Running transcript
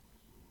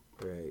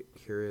Right.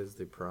 Here is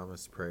the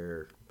Promised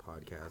Prayer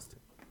podcast.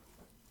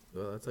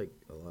 Well, that's like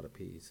a lot of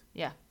P's.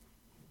 Yeah.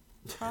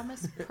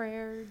 Promise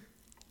Prayer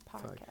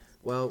podcast.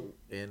 Well,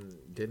 and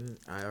didn't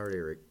I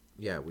already...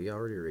 we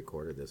already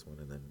recorded this one,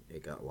 and then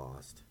it got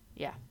lost.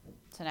 Yeah.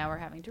 So now we're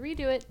having to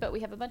redo it, but we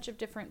have a bunch of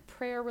different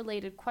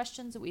prayer-related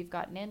questions that we've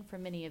gotten in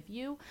from many of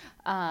you.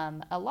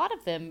 A lot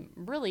of them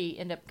really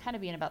end up kind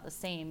of being about the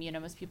same. You know,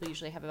 most people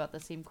usually have about the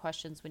same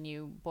questions when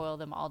you boil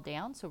them all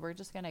down. So we're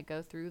just going to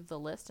go through the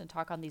list and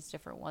talk on these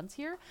different ones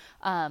here.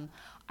 I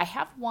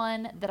have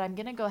one that I'm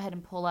going to go ahead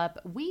and pull up.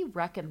 We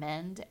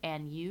recommend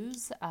and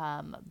use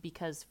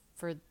because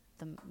for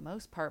the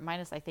most part,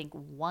 minus I think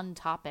one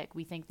topic,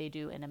 we think they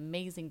do an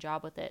amazing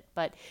job with it.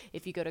 But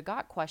if you go to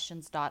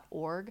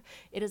gotquestions.org,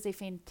 it is a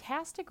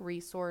fantastic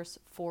resource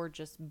for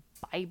just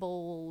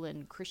Bible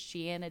and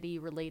Christianity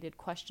related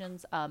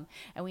questions. And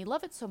we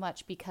love it so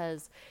much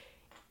because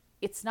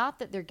it's not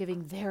that they're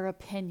giving their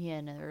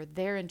opinion or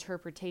their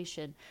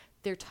interpretation.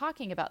 They're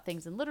talking about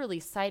things and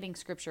literally citing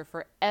scripture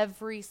for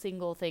every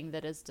single thing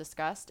that is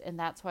discussed. And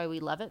that's why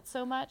we love it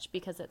so much,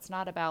 because it's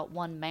not about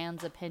one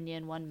man's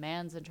opinion, one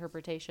man's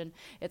interpretation.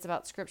 It's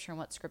about scripture and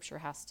what scripture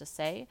has to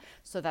say.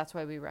 So that's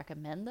why we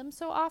recommend them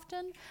so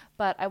often.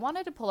 But I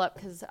wanted to pull up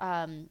because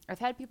I've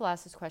had people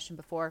ask this question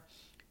before.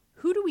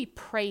 Who do we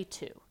pray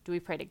to? Do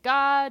we pray to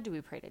God? Do we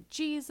pray to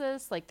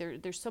Jesus? Like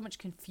there's so much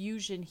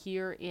confusion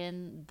here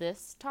in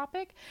this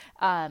topic.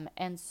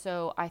 And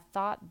so I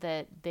thought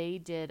that they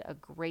did a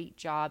great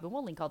job, and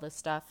we'll link all this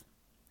stuff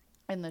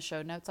in the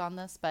show notes on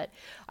this, but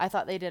I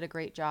thought they did a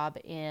great job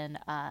in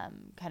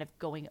kind of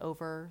going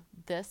over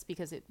this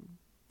because it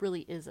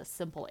really is a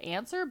simple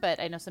answer, but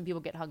I know some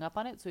people get hung up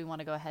on it, so we want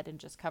to go ahead and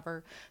just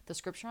cover the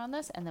scripture on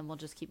this, and then we'll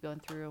just keep going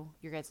through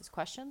your guys'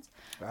 questions.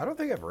 I don't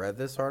think I've read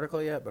this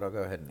article yet, but I'll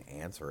go ahead and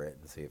answer it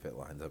and see if it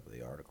lines up with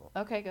the article.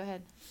 Okay, go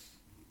ahead.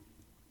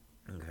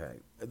 Okay.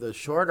 The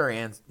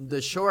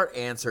short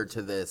answer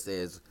to this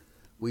is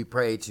we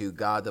pray to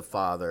God the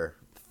Father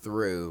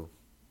through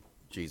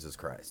Jesus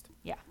Christ.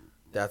 Yeah.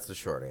 That's the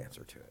short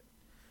answer to it.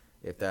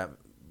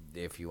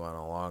 If you want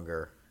a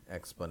longer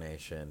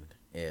explanation,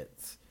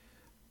 it's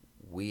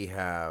we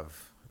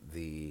have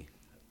the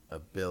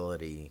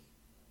ability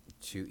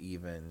to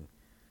even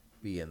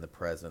be in the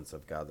presence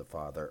of God the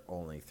Father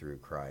only through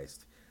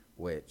Christ,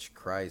 which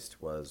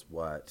Christ was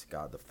what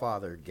God the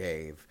Father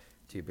gave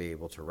to be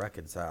able to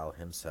reconcile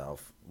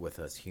himself with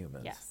us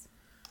humans. Yes.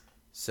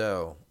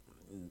 So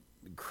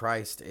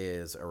Christ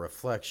is a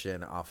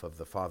reflection off of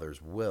the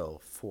Father's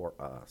will for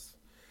us.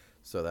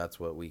 So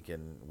that's what we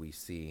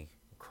see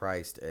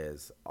Christ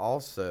as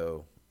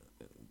also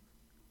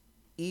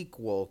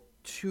equal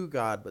to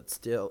God, but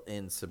still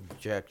in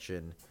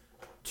subjection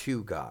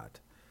to God.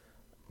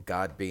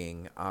 God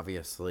being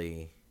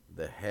obviously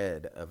the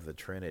head of the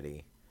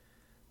Trinity,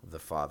 the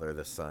Father,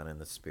 the Son, and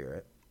the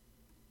Spirit.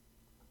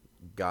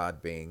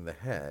 God being the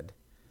head,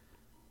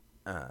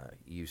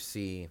 you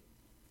see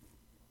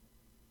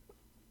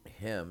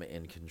him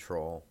in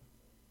control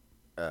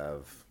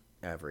of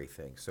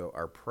everything. So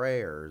our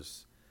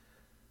prayers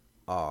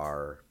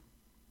are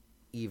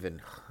even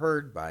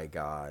heard by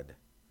God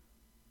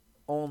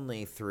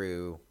only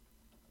through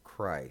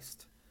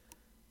Christ,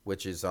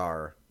 which is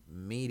our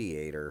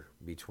mediator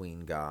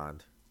between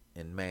God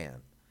and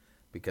man,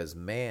 because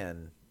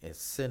man is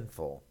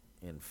sinful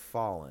and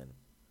fallen,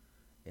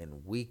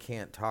 and we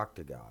can't talk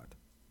to God.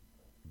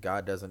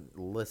 God doesn't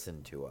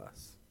listen to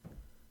us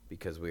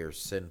because we are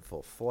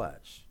sinful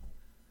flesh.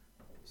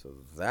 So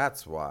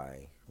that's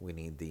why we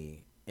need the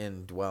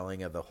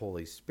indwelling of the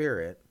Holy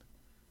Spirit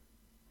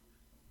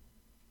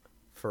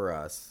for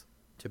us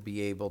to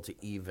be able to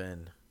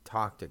even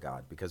talk to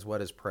God. Because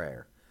what is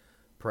prayer?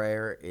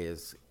 Prayer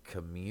is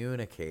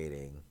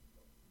communicating,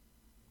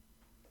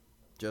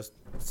 just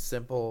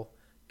simple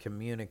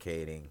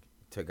communicating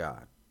to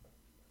God,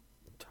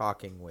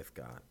 talking with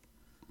God.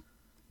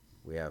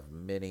 We have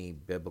many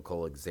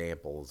biblical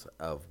examples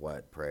of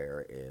what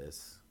prayer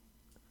is.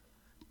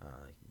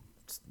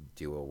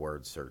 Do a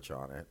word search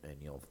on it and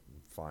you'll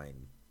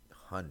find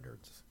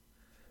hundreds.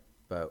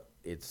 But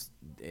it's,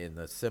 in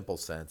the simple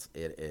sense,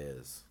 it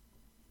is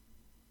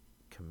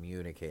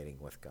communicating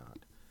with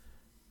God.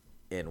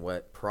 And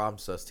what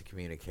prompts us to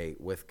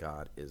communicate with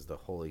God is the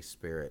Holy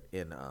Spirit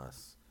in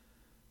us,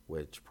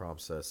 which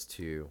prompts us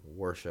to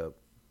worship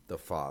the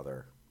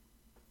Father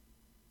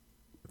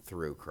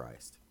through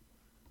Christ.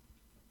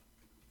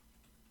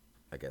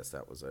 I guess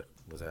that was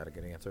that a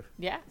good answer?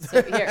 Yeah.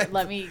 So here,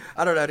 let me.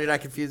 I don't know. Did I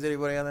confuse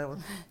anybody on that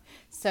one?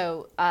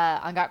 So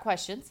on Got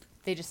Questions,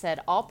 they just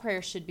said all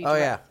prayers should be.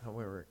 I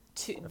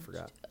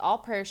forgot. All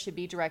prayers should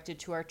be directed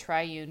to our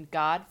triune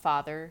God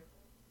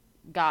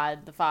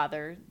the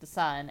Father, the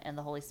Son, and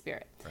the Holy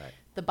Spirit. Right.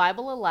 The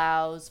Bible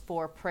allows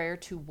for prayer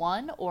to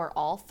one or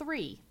all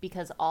three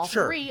because all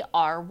three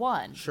are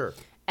one. Sure.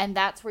 And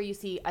that's where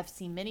I've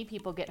seen many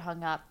people get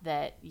hung up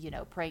that,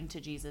 praying to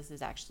Jesus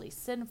is actually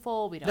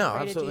sinful. We don't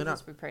pray to Jesus,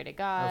 not. We pray to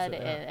God.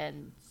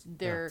 And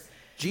they're...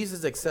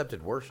 Jesus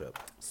accepted worship.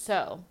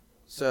 So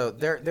So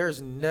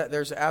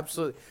there's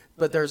absolute,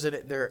 but there is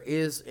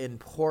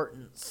absolute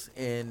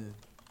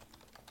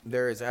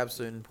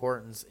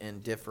importance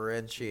in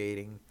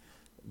differentiating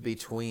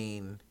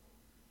between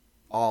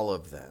all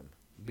of them,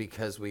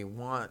 because we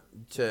want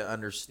to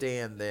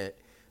understand that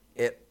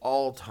at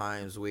all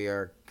times we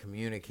are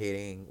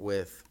communicating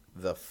with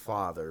the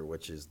Father,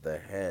 which is the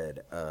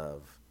head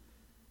of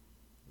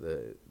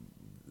the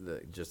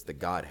just the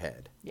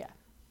Godhead. Yeah.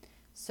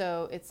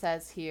 So it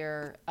says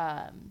here,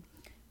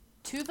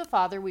 to the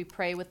Father we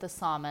pray with the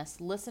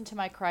psalmist, listen to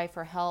my cry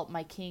for help,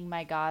 my King,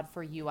 my God,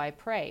 for you I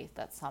pray.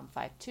 That's Psalm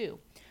 5:2.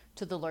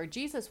 To the Lord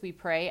Jesus we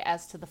pray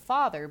as to the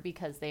Father,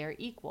 because they are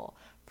equal.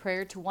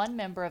 Prayer to one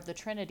member of the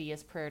Trinity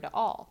is prayer to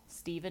all.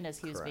 Stephen, as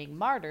he was being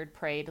martyred,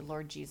 prayed,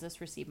 Lord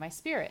Jesus, receive my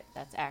spirit.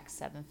 That's Acts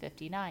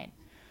 7:59.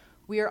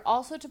 We are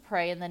also to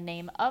pray in the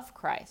name of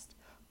Christ.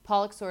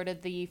 Paul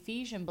exhorted the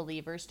Ephesian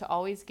believers to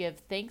always give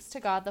thanks to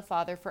God the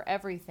Father for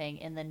everything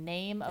in the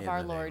name of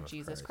our Lord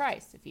Jesus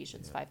Christ.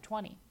 Ephesians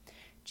 5:20.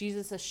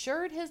 Jesus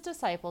assured his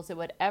disciples that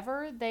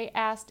whatever they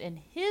asked in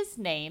his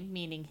name,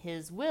 meaning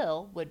his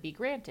will, would be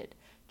granted.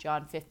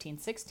 John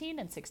 15:16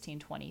 and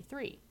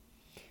 16:23.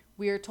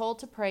 We are told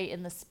to pray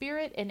in the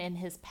Spirit and in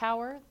his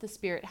power. The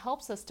Spirit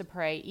helps us to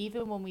pray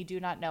even when we do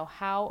not know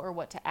how or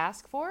what to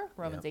ask for.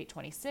 Romans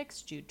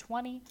 8:26, Jude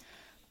 20.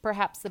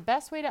 Perhaps the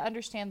best way to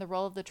understand the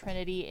role of the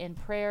Trinity in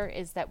prayer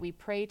is that we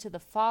pray to the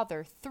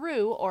Father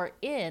through or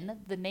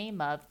in the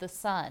name of the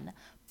Son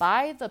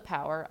by the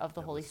power of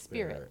the Holy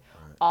Spirit.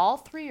 Right. All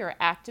three are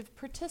active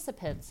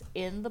participants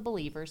in the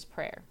believer's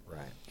prayer.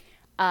 Right.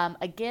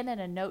 Again, in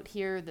a note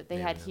here that they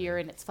had here,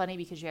 and it's funny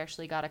because you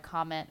actually got a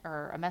comment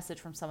or a message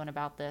from someone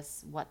about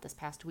this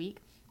past week.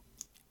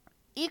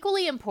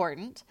 Equally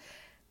important,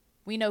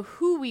 we know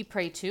who we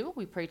pray to.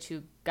 We pray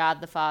to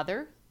God the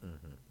Father,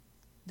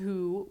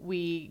 who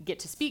we get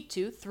to speak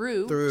to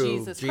through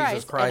Jesus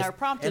Christ, and are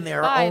prompted by the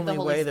Holy Spirit. And the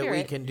only way that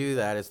we can do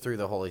that is through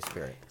the Holy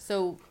Spirit.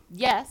 So,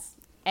 yes,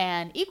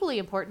 and equally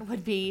important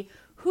would be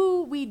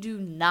who we do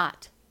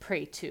not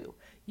pray to.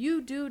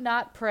 You do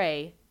not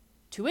pray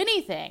to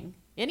anything,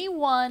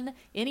 anyone,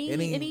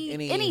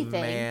 anything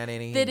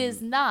man, that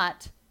is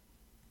not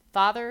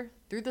Father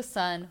through the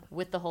Son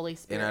with the Holy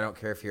Spirit. And I don't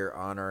care if you're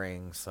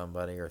honoring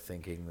somebody or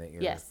thinking that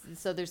you're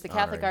so there's the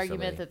Catholic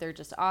argument that they're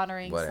just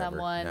honoring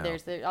someone. No.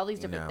 There's all these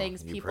different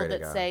things. People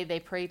that say they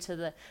pray to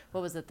the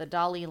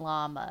Dalai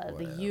Lama,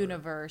 the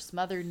universe,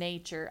 Mother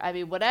Nature. I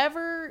mean,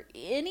 whatever,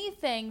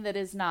 anything that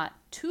is not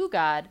to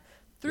God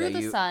through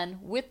the Son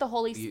with the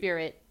Holy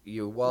Spirit.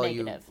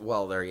 Negative.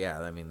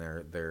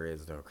 There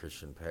is no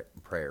Christian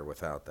prayer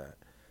without that,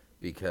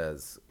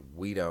 because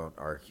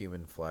our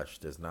human flesh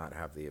does not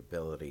have the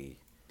ability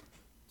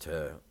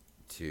to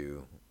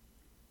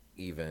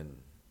even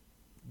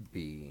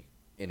be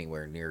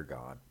anywhere near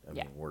God. I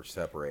mean, we're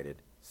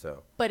separated.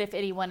 So, but if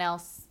anyone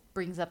else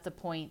brings up the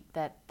point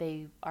that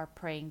they are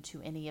praying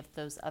to any of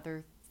those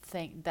other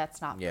things,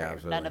 that's not prayer.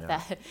 None of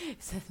that.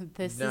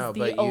 This is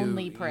the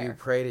only prayer. You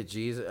pray to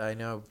Jesus. I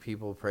know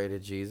people pray to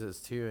Jesus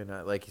too,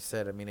 and like you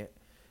said, I mean,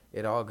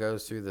 it all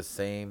goes through the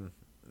same.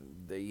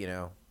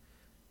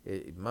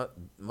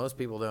 Most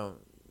people don't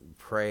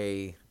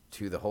pray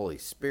to the Holy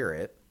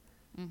Spirit.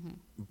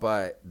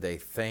 But they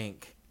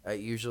think,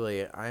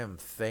 usually I am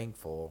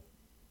thankful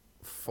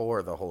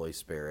for the Holy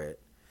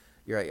Spirit.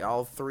 You're right,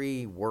 all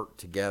three work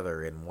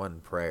together in one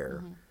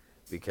prayer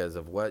because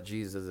of what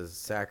Jesus'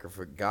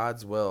 sacrifice,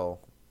 God's will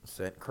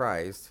sent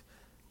Christ.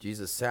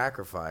 Jesus'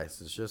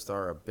 sacrifice is just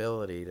our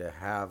ability to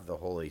have the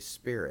Holy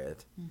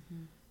Spirit.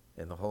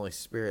 And the Holy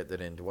Spirit that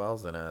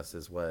indwells in us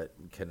is what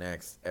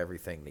connects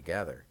everything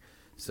together.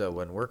 So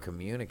when we're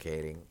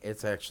communicating,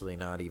 it's actually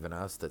not even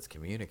us that's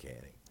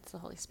communicating. It's the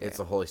Holy Spirit. It's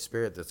the Holy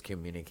Spirit that's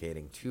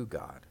communicating to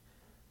God.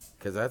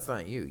 Because that's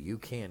not you. You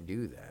can't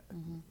do that.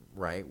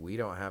 Right? We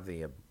don't have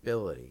the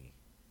ability.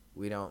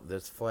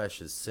 This flesh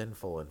is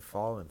sinful and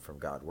fallen from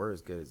God. We're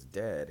as good as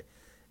dead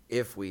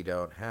if we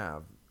don't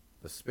have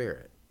the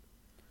Spirit.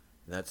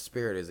 And that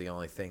Spirit is the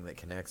only thing that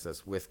connects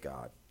us with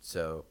God.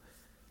 So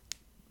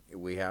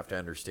we have to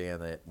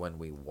understand that when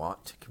we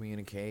want to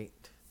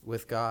communicate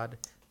with God,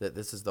 that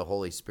this is the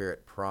Holy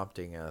Spirit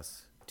prompting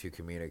us to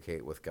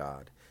communicate with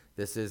God.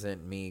 This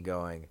isn't me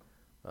going,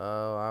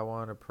 oh, I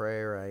want to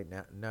pray right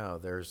now. No,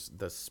 there's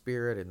the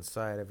Spirit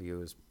inside of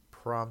you is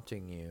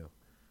prompting you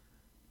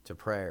to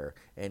prayer.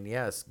 And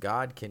yes,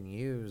 God can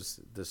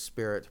use the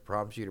Spirit to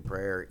prompt you to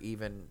prayer,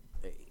 even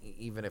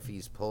if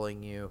he's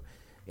pulling you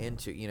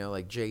into,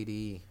 like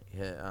J.D.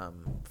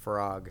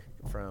 Frog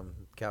from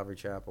Calvary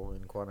Chapel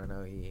in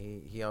Quantico,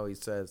 he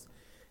always says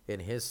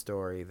in his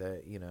story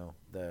that,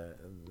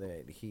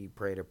 that he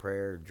prayed a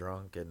prayer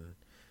drunk and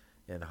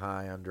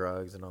high on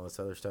drugs and all this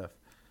other stuff.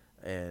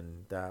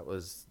 And that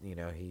was,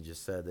 he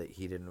just said that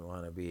he didn't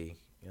want to be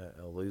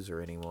a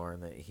loser anymore,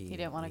 and that he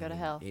didn't want to go to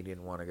hell. He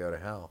didn't want to go to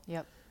hell.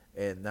 Yep.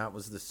 And that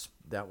was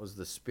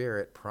the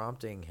Spirit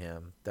prompting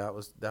him. That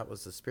was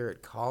the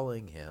Spirit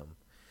calling him,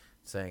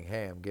 saying,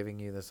 "Hey, I'm giving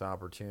you this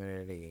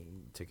opportunity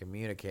to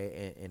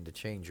communicate and to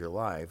change your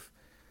life.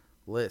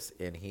 Listen,"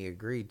 and he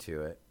agreed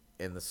to it.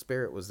 And the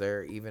Spirit was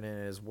there even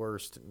in his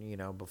worst,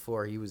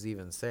 before he was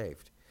even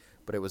saved.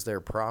 But it was there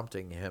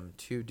prompting him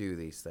to do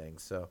these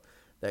things. So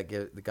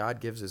God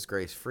gives his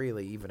grace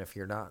freely, even if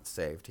you're not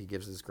saved. He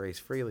gives his grace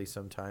freely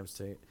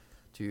sometimes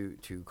to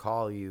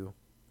call you,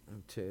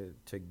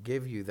 to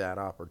give you that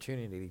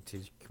opportunity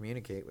to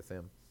communicate with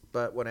him.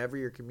 But whenever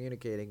you're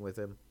communicating with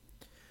him,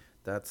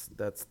 that's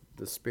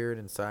the Spirit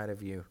inside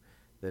of you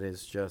that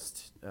is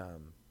just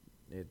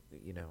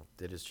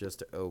that is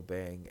just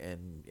obeying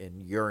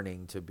and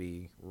yearning to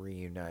be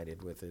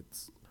reunited with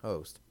its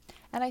host.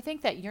 And I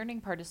think that yearning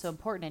part is so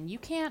important. And you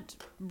can't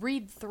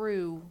read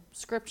through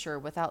Scripture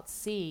without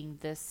seeing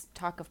this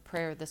talk of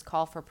prayer, this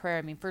call for prayer.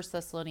 I mean, 1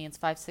 Thessalonians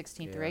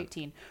 5:16 through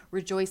 18.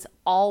 Rejoice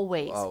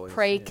always,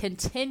 pray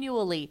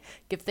continually,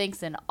 give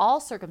thanks in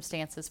all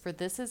circumstances, for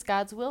this is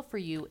God's will for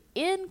you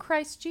in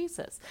Christ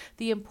Jesus.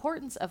 The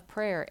importance of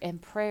prayer, and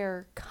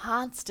prayer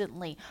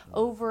constantly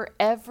over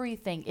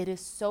everything. It is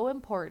so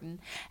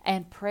important.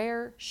 And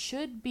prayer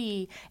should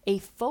be a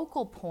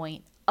focal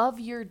point of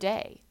your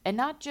day, and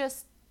not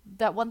just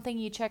that one thing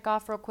you check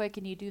off real quick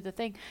and you do the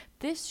thing.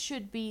 This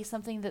should be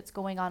something that's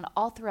going on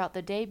all throughout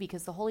the day,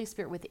 because the Holy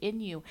Spirit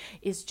within you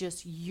is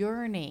just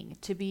yearning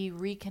to be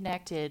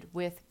reconnected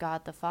with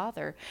God the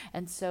Father.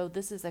 And so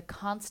this is a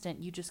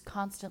constant. You just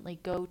constantly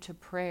go to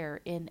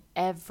prayer in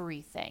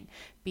everything,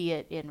 be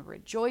it in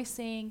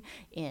rejoicing,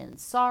 in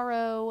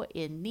sorrow,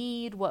 in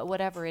need,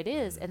 whatever it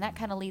is. And that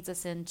kind of leads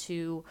us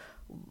into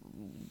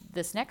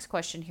this next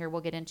question here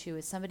we'll get into.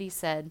 Is somebody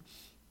said,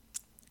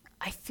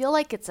 I feel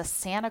like it's a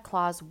Santa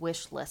Claus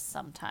wish list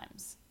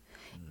sometimes.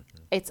 Mm-hmm.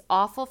 It's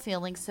awful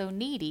feeling so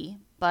needy,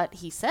 but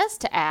he says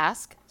to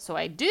ask, so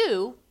I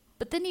do.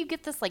 But then you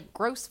get this like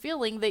gross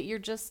feeling that you're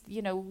just,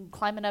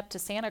 climbing up to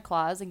Santa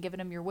Claus and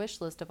giving him your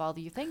wish list of all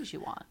the things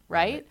you want,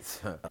 right?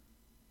 All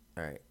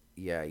right.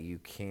 Yeah, you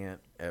can't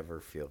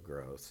ever feel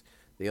gross.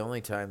 The only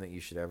time that you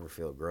should ever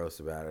feel gross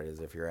about it is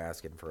if you're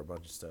asking for a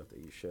bunch of stuff that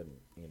you shouldn't.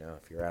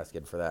 If you're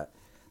asking for that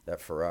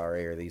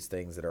Ferrari or these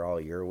things that are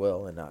all your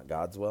will and not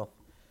God's will.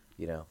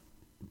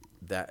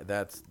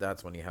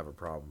 That's when you have a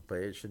problem. But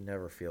it should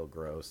never feel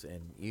gross.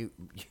 And you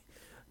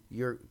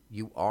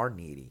are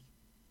needy.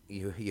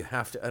 You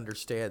have to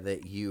understand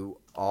that you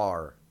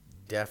are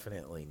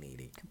definitely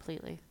needy.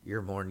 Completely.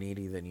 You're more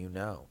needy than you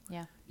know.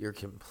 Yeah. You're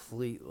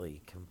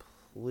completely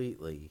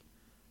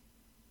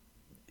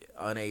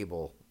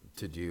unable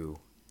to do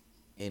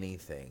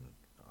anything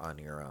on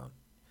your own.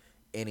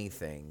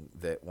 Anything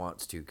that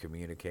wants to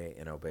communicate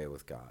and obey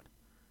with God.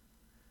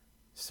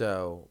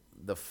 So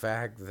the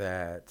fact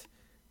that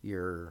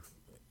you're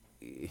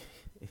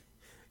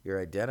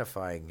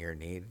identifying your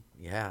need,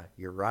 yeah,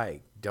 you're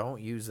right.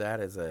 Don't use that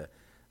as a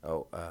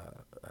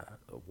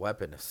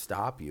weapon to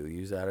stop you.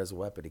 Use that as a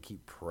weapon to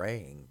keep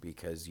praying,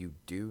 because you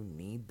do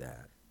need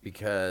that.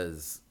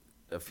 Because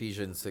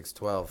Ephesians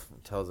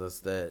 6:12 tells us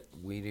that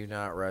we do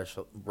not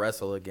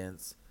wrestle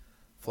against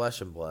flesh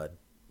and blood,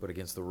 but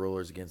against the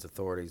rulers, against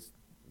authorities,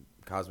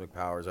 cosmic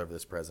powers over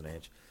this present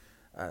age.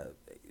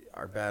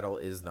 Our battle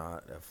is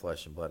not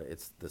flesh and blood.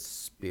 It's the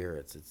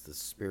spirits. It's the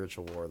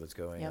spiritual war that's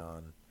going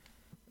on,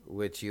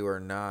 which you are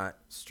not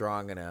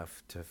strong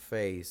enough to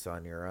face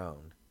on your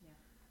own. Yeah.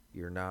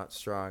 You're not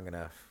strong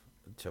enough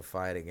to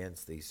fight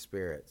against these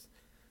spirits.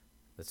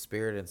 The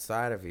Spirit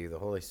inside of you, the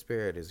Holy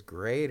Spirit, is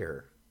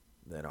greater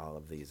than all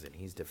of these, and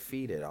he's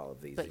defeated all of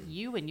these. But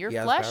you and your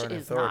flesh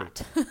is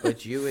not.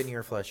 But you and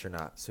your flesh are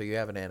not. So you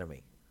have an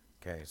enemy.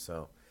 Okay,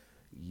 so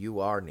you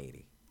are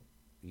needy.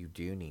 You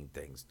do need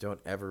things. Don't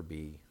ever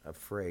be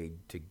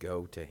afraid to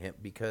go to him,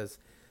 because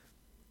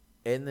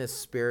in this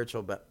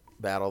spiritual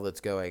battle that's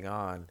going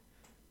on,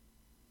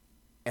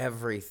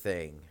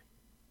 everything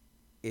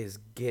is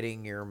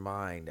getting your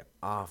mind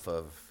off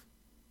of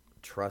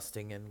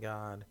trusting in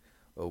God,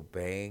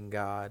 obeying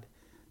God.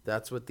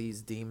 That's what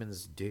these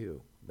demons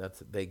do.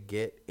 They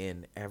get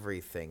in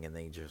everything and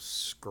they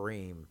just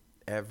scream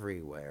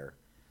everywhere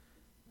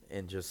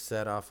and just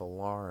set off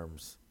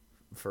alarms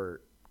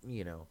for,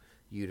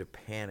 you to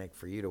panic,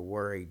 for you to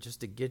worry,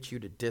 just to get you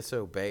to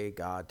disobey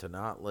God, to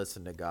not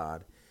listen to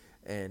God.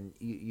 And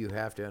you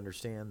have to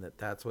understand that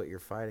that's what you're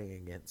fighting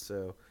against.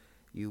 So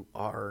you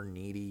are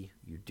needy.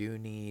 You do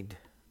need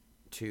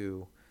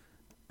to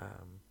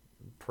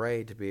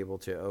pray to be able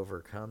to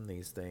overcome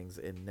these things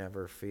and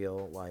never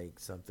feel like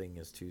something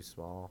is too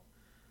small,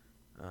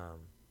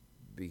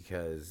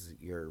 because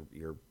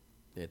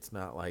it's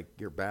not like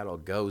your battle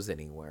goes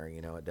anywhere.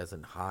 It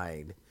doesn't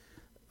hide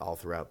all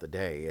throughout the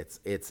day.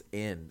 It's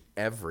in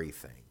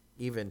everything,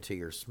 even to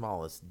your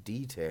smallest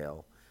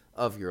detail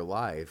of your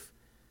life,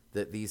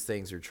 that these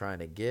things are trying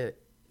to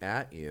get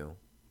at you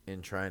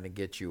and trying to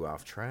get you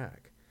off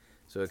track.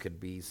 So it could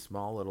be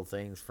small little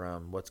things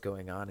from what's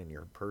going on in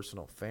your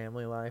personal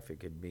family life. It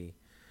could be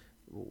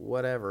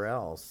whatever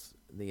else,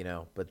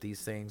 but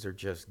these things are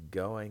just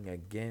going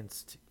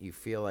against, you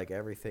feel like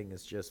everything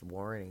is just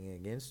warring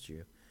against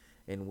you.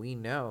 And we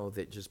know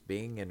that just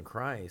being in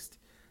Christ,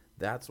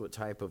 that's what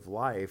type of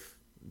life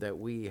that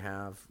we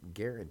have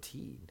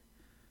guaranteed,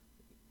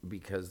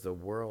 because the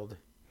world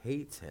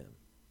hates him.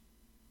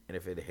 And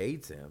if it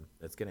hates him,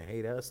 it's going to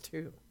hate us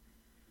too.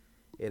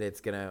 And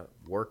it's going to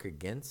work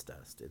against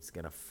us. It's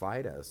going to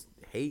fight us.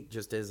 Hate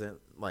just isn't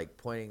like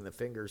pointing the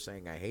finger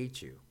saying, I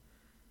hate you.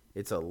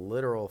 It's a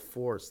literal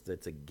force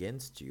that's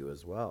against you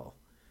as well.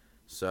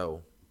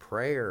 So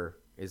prayer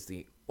is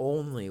the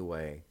only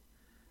way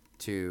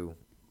to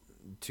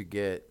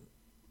get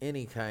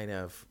any kind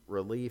of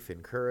relief,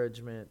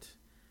 encouragement,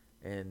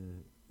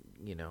 and,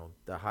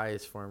 the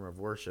highest form of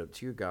worship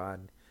to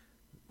God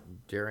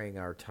during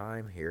our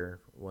time here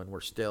when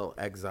we're still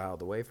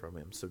exiled away from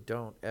him. So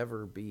don't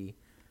ever be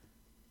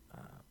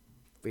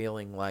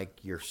feeling like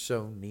you're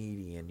so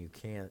needy and you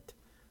can't,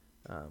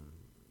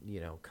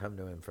 come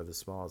to him for the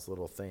smallest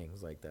little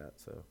things like that.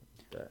 So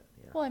that,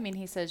 yeah. Well, I mean,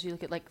 he says, you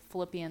look at like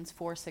Philippians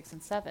 4, 6,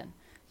 and 7.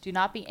 Do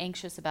not be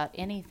anxious about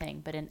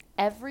anything, but in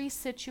every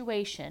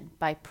situation,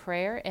 by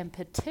prayer and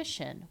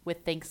petition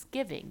with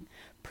thanksgiving,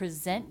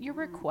 present your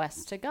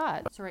requests to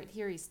God. So right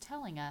here, he's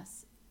telling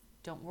us,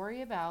 don't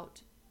worry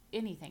about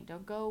anything.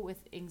 Don't go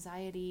with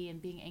anxiety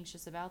and being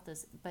anxious about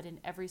this, but in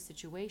every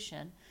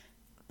situation,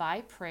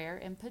 by prayer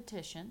and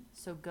petition.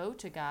 So go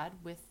to God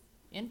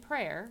in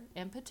prayer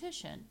and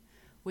petition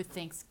with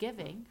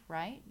thanksgiving,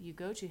 right? You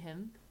go to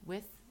him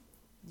with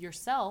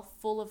yourself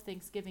full of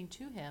thanksgiving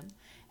to him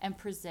and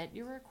present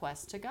your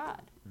request to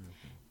God. Mm-hmm.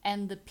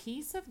 And the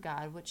peace of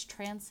God, which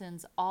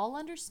transcends all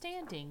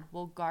understanding,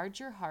 will guard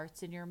your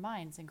hearts and your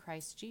minds in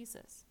Christ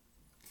Jesus.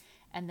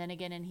 And then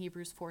again in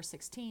Hebrews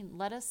 4:16,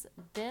 let us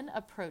then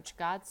approach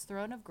God's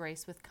throne of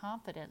grace with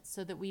confidence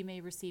so that we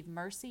may receive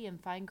mercy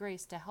and find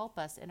grace to help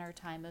us in our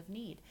time of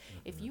need. Mm-hmm.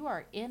 If you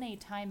are in a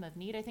time of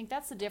need, I think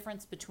that's the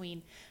difference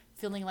between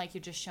feeling like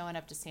you're just showing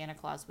up to Santa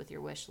Claus with your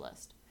wish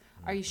list.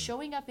 Mm-hmm. Are you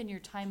showing up in your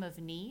time of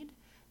need,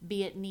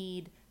 be it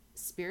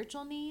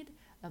spiritual need,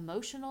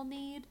 emotional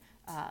need,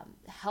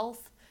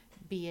 health,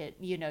 be it,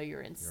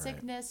 you're in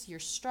sickness, you're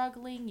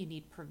struggling, you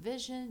need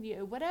provision,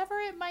 whatever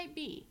it might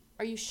be.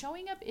 Are you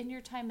showing up in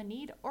your time of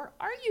need, or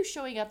are you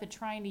showing up and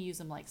trying to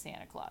use him like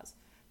Santa Claus?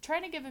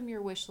 Trying to give him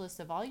your wish list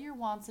of all your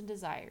wants and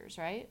desires,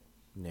 right?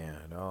 Yeah,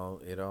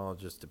 it all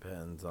just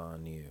depends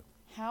on you.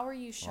 How are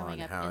you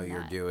showing up on how in you're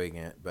that? doing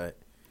it, but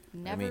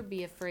never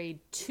be afraid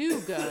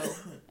to go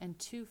and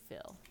to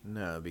fill.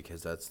 No,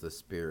 because that's the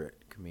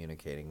Spirit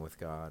communicating with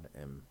God,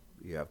 and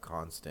you have a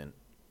constant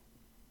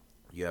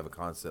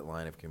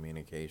line of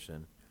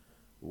communication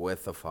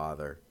with the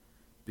Father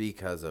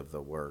because of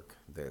the work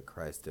that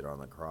Christ did on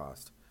the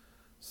cross.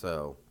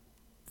 So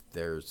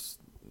there's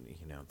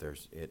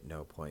at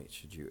no point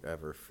should you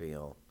ever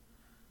feel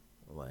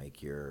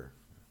like you're,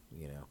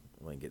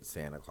 like it's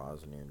Santa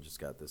Claus and you just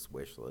got this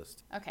wish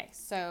list. Okay,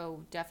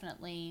 so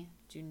definitely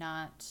do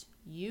not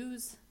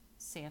use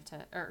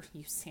Santa.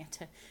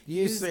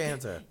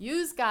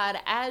 Use God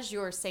as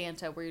your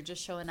Santa, where you're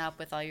just showing up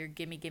with all your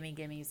gimme,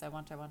 gimmes. I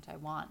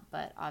want.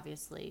 But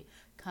obviously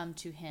come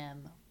to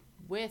him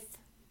with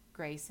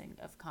grace and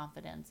of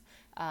confidence,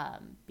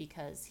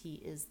 because he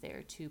is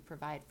there to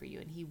provide for you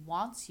and he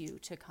wants you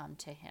to come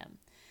to him.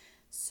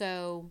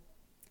 So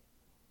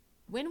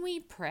when we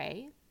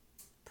pray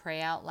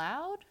out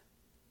loud,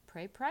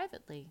 pray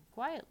privately,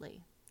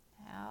 quietly.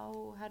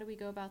 How do we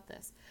go about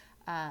this?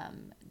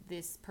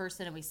 This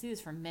person, and we see this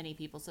from many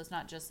people, so it's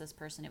not just this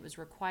person, it was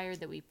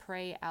required that we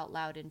pray out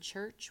loud in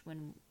church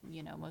when,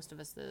 most of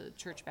us, the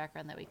church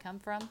background that we come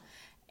from,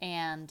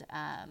 and,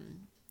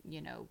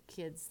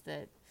 kids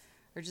that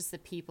are just the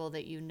people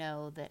that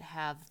that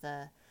have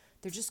they're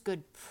just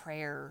good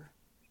prayer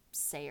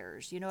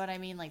sayers. You know what I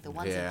mean? Like the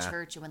ones in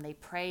church, and when they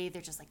pray,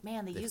 they're just like,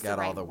 man, they've use the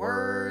right all the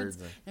words.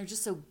 They're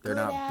just so good. They're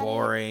not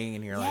boring,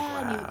 and you're like,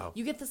 wow. And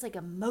you get this like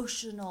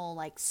emotional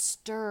like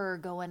stir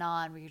going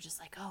on where you're just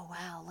like, oh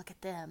wow, look at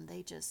them.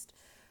 They just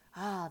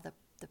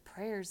the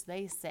prayers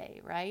they say,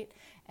 right?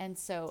 And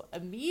so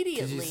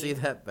immediately, did you see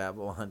that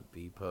Babylon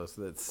Bee post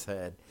that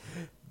said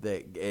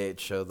that it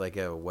showed like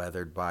a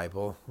weathered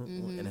Bible,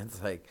 mm-hmm. and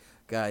it's like,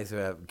 guys who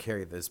have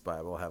carried this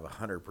Bible have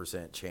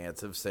 100%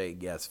 chance of saying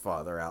yes,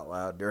 Father, out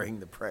loud during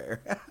the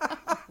prayer.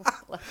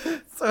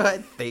 So I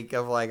think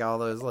of like all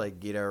those like,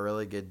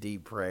 really good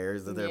deep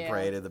prayers that they're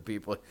praying to the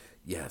people.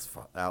 Yes,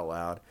 out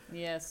loud.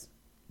 Yes.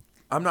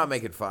 I'm not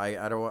making fun.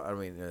 I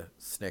mean to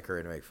snicker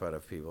and make fun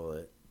of people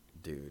that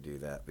do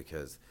that,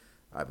 because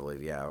I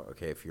believe,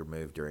 if you're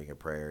moved during a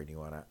prayer and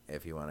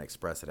if you want to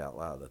express it out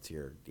loud, that's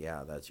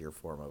your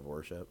form of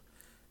worship,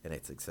 and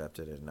it's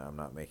accepted, and I'm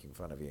not making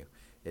fun of you.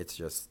 It's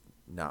just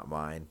not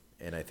mine,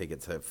 and I think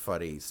it's a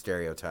funny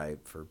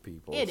stereotype for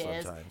people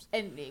sometimes.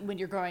 It is, and when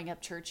you're growing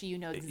up churchy, you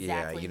know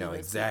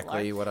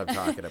exactly what I'm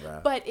talking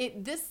about. But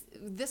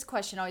this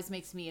question always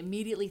makes me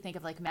immediately think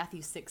of like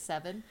Matthew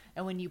 6:7,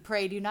 and when you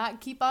pray, do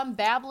not keep on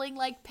babbling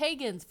like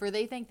pagans, for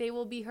they think they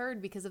will be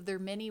heard because of their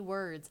many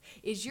words.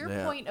 Is your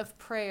point of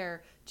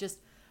prayer just,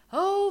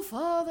 oh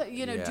Father,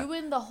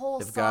 doing the whole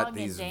They've song got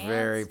these and dance?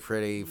 very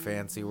pretty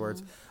fancy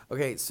words.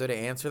 Okay, so to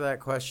answer that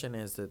question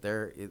is that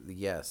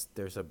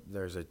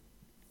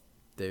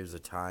there's a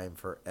time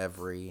for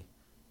every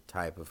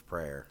type of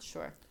prayer.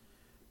 Sure.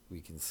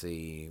 We can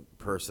see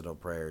personal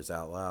prayers,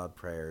 out loud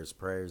prayers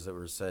that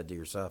were said to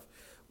yourself.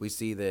 We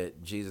see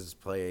that Jesus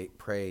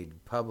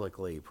prayed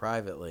publicly,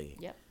 privately.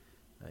 Yep.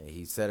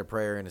 He said a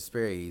prayer in the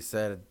spirit. He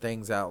said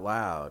things out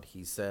loud.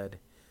 He said,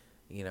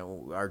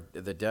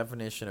 the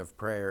definition of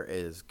prayer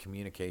is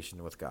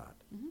communication with God.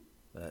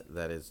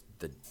 That is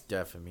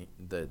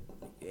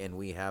and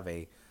we have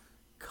a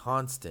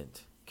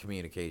constant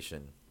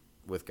communication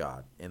with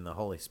God in the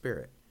Holy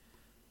Spirit.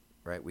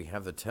 Right? We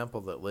have the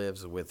temple that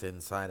lives within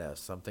inside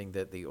us, something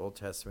that the Old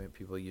Testament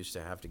people used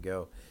to have to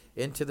go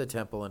into the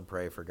temple and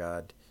pray for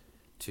God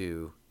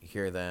to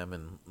hear them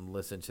and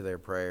listen to their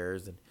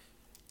prayers. And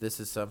this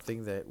is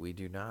something that we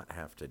do not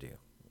have to do.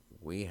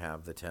 We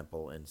have the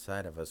temple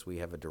inside of us. We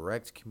have a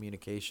direct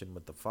communication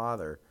with the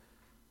Father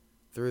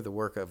through the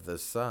work of the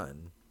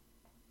Son,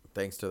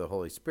 thanks to the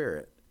Holy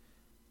Spirit.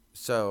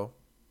 So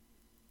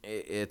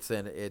it's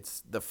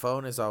the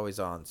phone is always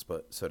on,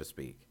 so to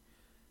speak.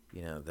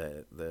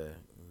 The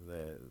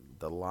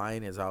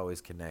line is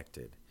always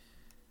connected,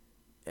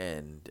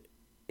 and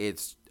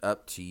it's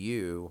up to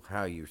you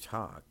how you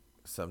talk.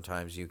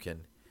 Sometimes you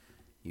can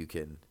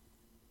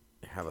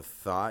have a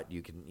thought.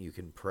 You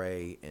can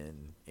pray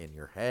in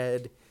your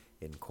head,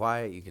 in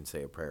quiet. You can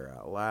say a prayer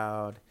out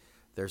loud.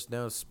 There's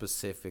no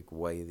specific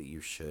way that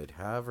you should.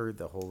 However,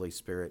 the Holy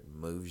Spirit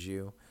moves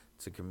you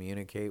to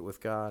communicate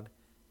with God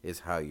is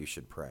how you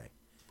should pray.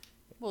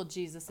 Well,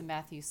 Jesus in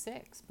Matthew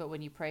 6, but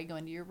when you pray, go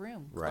into your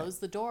room, Right. Close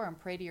the door and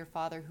pray to your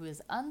Father who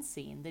is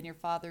unseen. Then your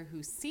Father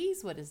who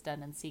sees what is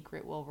done in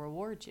secret will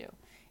reward you.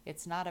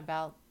 It's not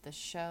about the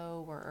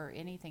show or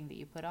anything that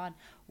you put on.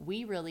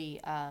 We really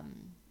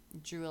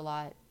drew a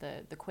lot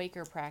the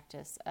Quaker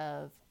practice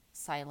of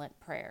silent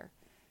prayer.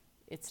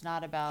 It's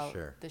not about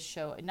Sure. the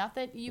show. Not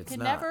that you It's can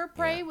not, never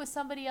pray yeah. with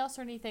somebody else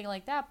or anything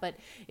like that, but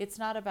it's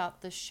not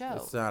about the show.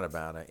 It's not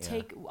about it. Yeah.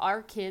 Take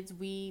our kids,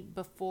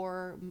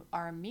 before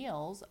our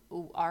meals,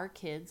 our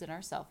kids and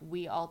ourselves,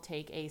 we all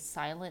take a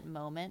silent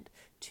moment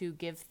to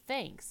give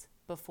thanks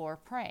before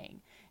praying,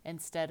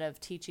 instead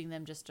of teaching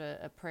them just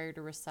a prayer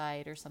to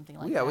recite or something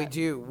like that. Yeah,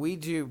 we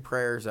do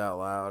prayers out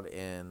loud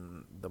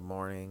in the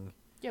morning.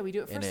 Yeah, we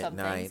do it for and at some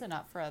night, things and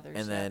not for others.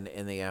 And yeah. then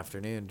in the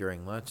afternoon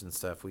during lunch and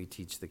stuff, we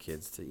teach the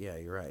kids to, yeah,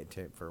 you're right,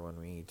 for when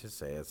we eat, to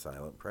say a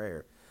silent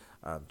prayer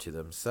to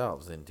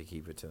themselves and to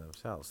keep it to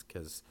themselves.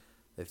 Because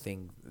I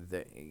think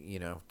that,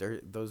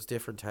 those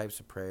different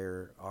types of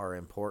prayer are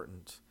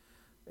important.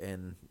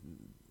 And,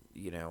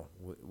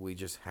 we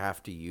just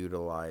have to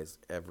utilize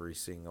every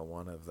single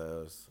one of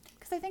those.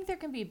 Because I think there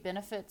can be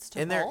benefits to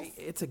And both.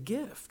 it's a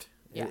gift.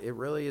 Yeah. It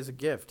really is a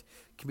gift.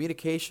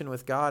 Communication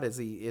with God is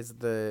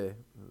the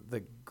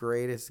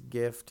greatest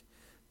gift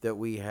that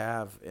we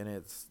have, and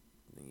it's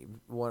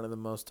one of the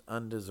most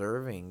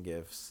undeserving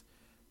gifts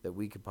that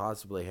we could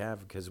possibly have,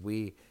 because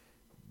we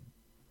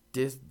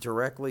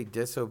directly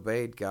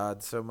disobeyed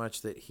God so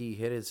much that he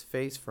hid his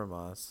face from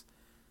us.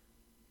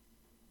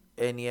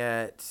 And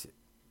yet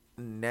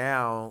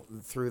now,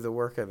 through the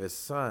work of his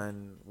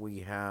Son, we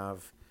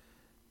have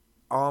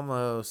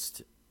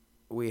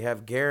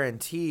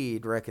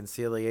guaranteed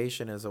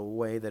reconciliation as a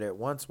way that it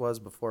once was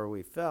before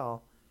we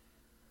fell.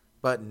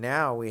 But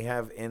now we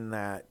have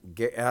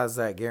as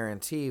that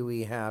guarantee,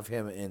 we have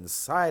him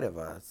inside of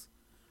us,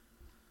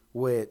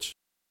 which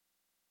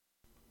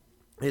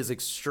is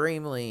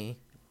extremely,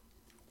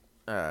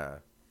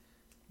 that's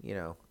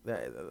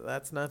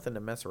nothing to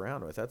mess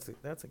around with.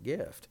 That's a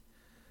gift.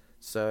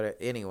 So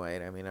anyway, I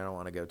don't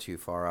want to go too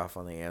far off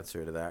on the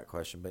answer to that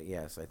question, but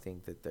yes, I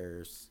think that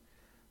there's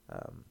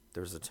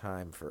a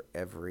time for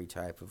every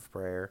type of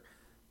prayer,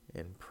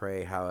 and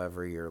pray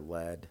however you're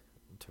led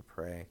to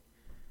pray.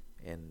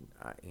 And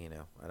I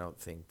don't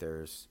think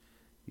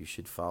you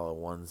should follow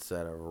one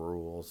set of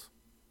rules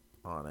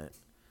on it,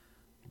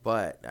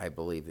 but I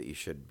believe that you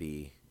should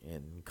be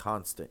in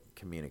constant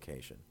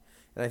communication.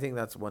 And I think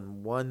that's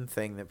one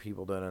thing that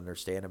people don't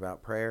understand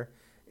about prayer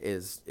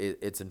is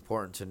it's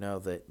important to know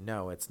that,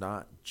 no, it's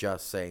not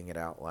just saying it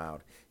out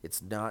loud.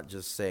 It's not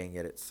just saying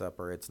it at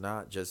supper. It's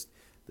not just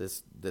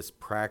this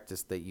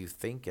practice that you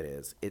think it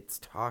is. It's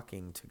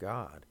talking to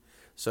God.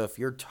 So if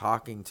you're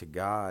talking to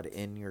God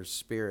in your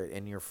spirit,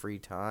 in your free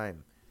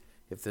time,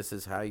 if this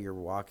is how you're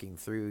walking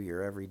through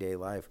your everyday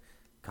life,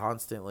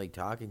 constantly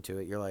talking to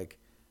it, you're like,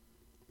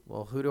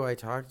 well, who do I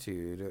talk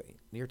to?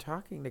 You're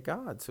talking to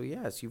God. So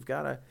yes, you've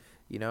got to,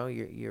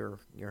 you're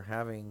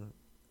having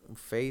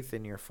faith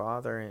in your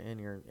Father,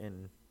 and you're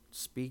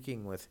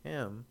speaking with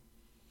him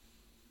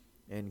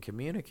and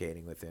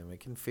communicating with him. It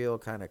can feel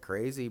kind of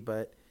crazy,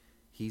 but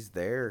he's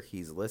there.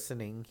 He's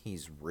listening.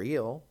 He's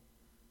real.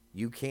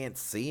 You can't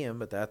see him,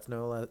 but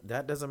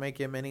that doesn't make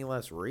him any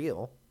less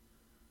real.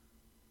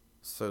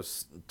 So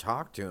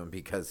talk to him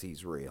because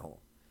he's real.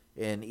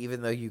 And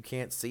even though you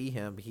can't see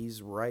him,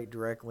 he's right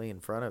directly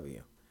in front of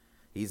you.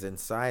 He's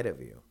inside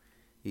of you.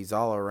 He's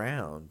all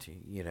around.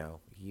 You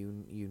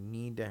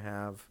need to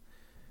have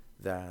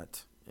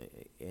that,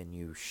 and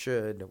you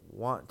should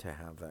want to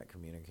have that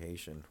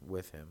communication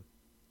with him.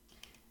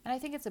 And I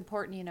think it's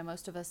important,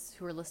 most of us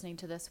who are listening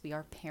to this, we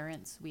are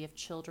parents, we have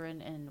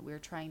children, and we're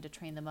trying to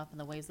train them up in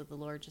the ways of the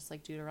Lord, just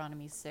like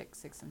Deuteronomy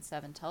 6 and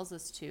 7 tells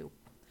us to.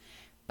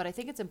 but I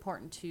think it's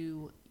important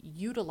to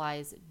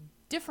utilize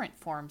different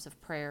forms of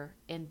prayer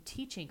in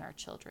teaching our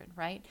children,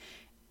 right?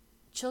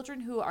 Children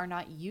who are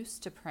not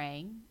used to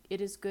praying,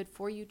 it is good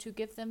for you to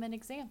give them an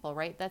example,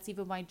 right? That's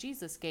even why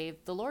Jesus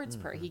gave the Lord's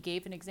Prayer. He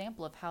gave an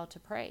example of how to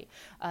pray.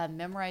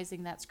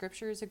 Memorizing that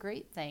scripture is a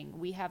great thing.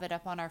 We have it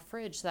up on our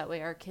fridge so that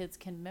way our kids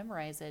can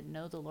memorize it and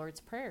know the Lord's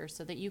Prayer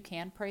so that you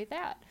can pray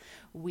that.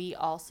 We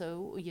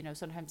also,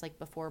 sometimes like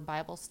before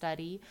Bible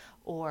study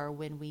or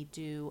when we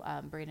do,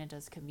 Brandon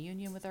does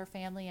communion with our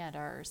family at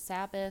our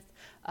Sabbath,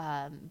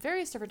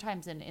 various different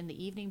times in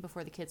the evening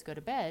before the kids go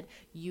to bed,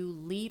 you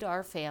lead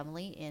our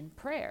family in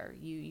prayer.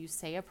 You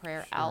say a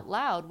prayer out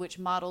loud, which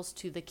models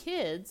to the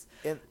kids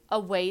a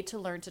way to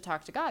learn to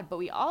talk to God. But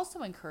we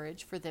also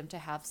encourage for them to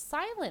have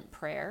silent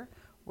prayer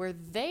where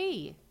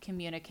they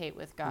communicate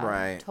with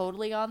God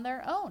totally on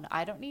their own.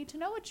 I don't need to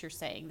know what you're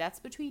saying. That's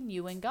between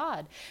you and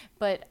God.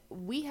 But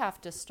we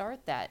have to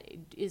start that.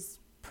 Is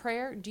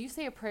prayer, do you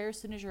say a prayer as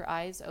soon as your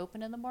eyes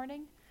open in the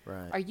morning?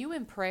 Right. Are you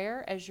in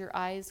prayer as your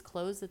eyes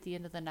close at the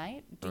end of the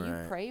night? Do you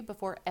pray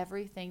before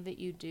everything that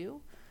you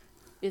do?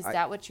 Is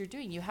that what you're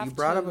doing? You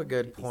brought up a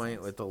good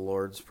point with the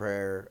Lord's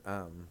Prayer.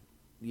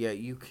 Yeah,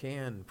 you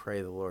can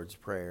pray the Lord's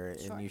Prayer,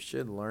 and you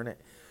should learn it.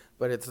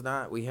 But it's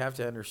not, we have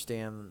to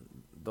understand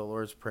the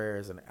Lord's Prayer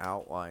as an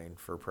outline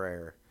for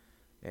prayer.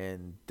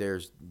 And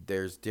there's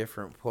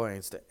different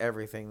points to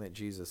everything that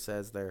Jesus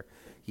says there.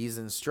 He's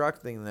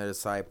instructing the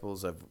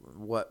disciples of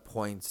what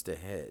points to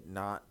hit,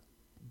 not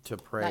to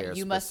pray not, a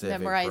you must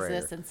memorize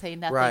prayer. This and say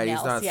nothing right, else.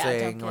 He's not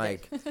saying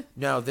like,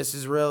 no, this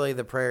is really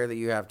the prayer that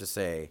you have to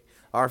say.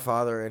 Our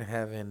Father in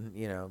heaven,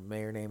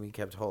 may your name be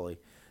kept holy.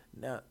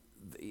 No,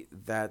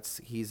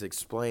 he's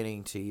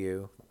explaining to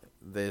you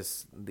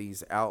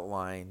these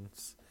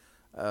outlines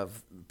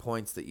of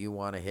points that you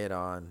want to hit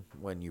on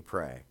when you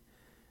pray.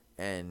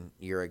 And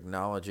you're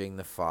acknowledging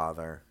the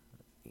Father.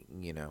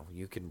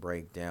 You can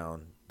break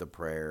down the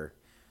prayer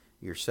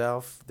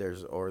yourself.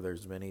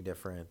 There's many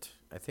different,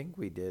 I think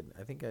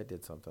I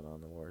did something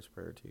on the Lord's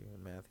Prayer too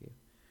in Matthew.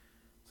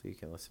 So you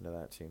can listen to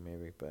that too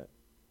maybe, but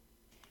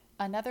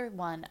another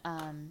one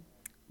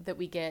that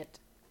we get,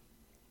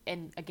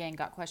 and again,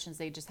 got questions.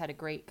 They just had a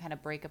great kind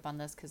of breakup on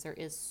this because there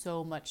is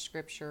so much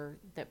scripture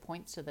that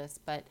points to this.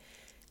 But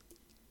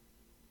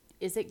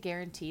is it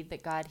guaranteed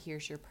that God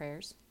hears your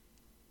prayers?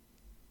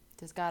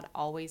 Does God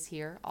always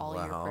hear all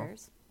your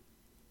prayers?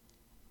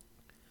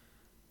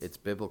 It's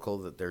biblical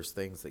that there's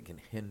things that can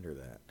hinder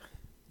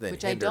that.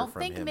 Which I don't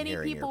think many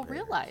people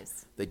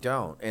realize. They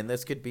don't. And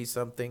this could be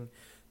something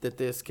that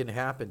this can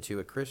happen to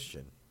a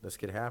Christian. This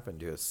could happen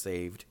to a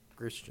saved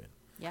Christian.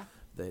 Yeah.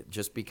 That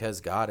just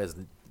because God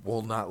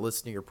will not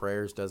listen to your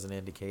prayers doesn't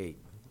indicate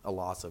a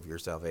loss of your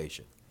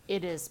salvation.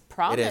 It is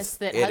promised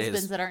that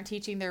husbands that aren't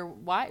treating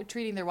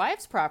their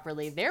wives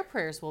properly, their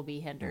prayers will be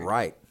hindered.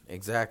 Right,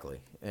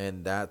 exactly.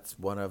 And that's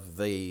one of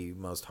the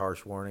most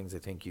harsh warnings I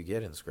think you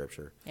get in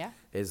Scripture. Yeah.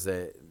 Is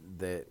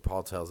that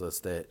Paul tells us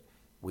that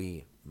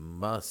we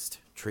must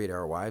treat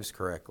our wives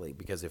correctly,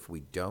 because if we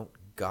don't,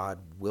 God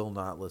will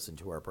not listen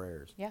to our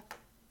prayers. Yeah.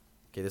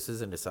 Okay, this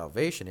isn't a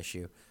salvation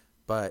issue,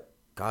 but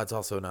God's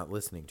also not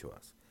listening to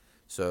us.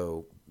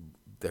 So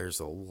there's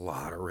a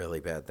lot of really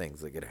bad things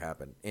that could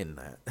happen in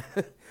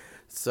that.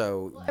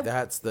 So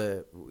that's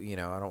I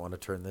don't want to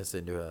turn this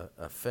into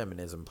a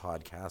feminism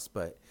podcast,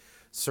 but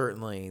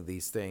certainly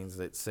these things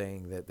that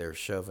saying that there's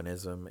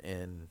chauvinism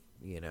in,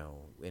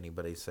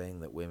 anybody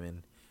saying that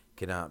women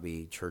cannot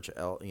be church,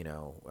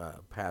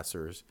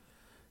 pastors,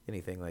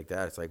 anything like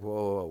that. It's like,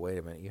 whoa, wait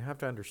a minute. You have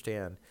to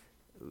understand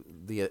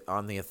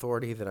on the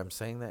authority that I'm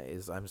saying that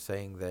is I'm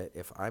saying that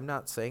if I'm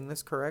not saying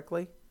this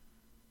correctly,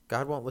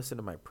 God won't listen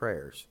to my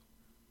prayers.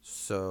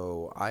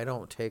 So I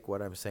don't take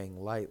what I'm saying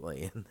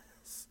lightly in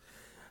this.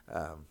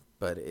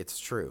 But it's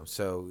true.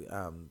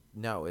 So,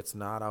 no, it's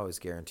not always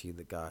guaranteed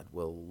that God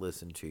will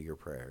listen to your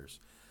prayers,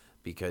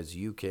 because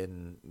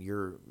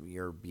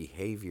your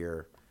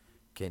behavior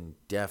can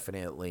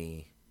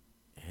definitely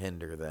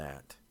hinder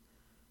that.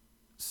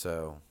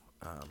 So,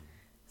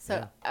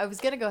 yeah. I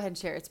was going to go ahead and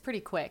share. It's pretty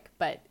quick,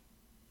 but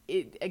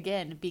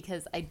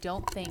because I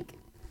don't think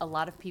a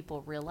lot of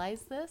people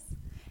realize this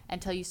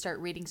until you start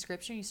reading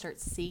scripture and you start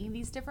seeing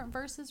these different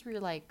verses where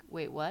you're like,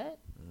 wait, what?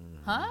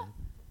 Mm-hmm. Huh?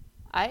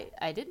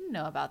 I didn't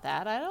know about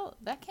that.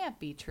 That can't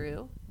be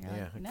true.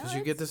 You're because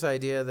you get this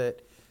idea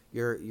that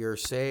you're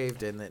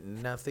saved and that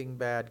nothing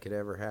bad could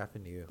ever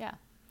happen to you. Yeah.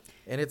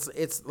 And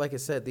it's like I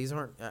said, these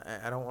aren't,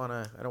 I don't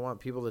want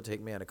people to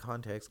take me out of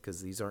context,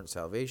 because these aren't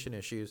salvation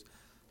issues.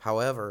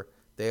 However,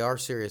 they are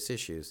serious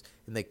issues,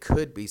 and they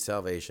could be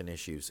salvation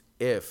issues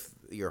if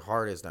your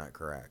heart is not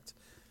correct.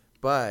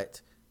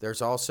 But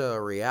there's also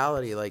a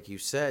reality, like you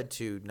said,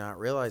 to not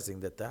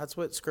realizing that that's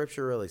what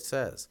Scripture really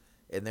says.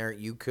 And there,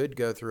 you could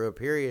go through a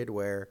period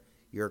where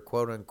you're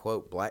quote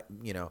unquote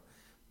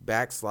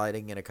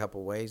backsliding in a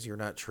couple ways. You're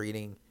not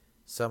treating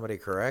somebody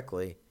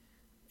correctly,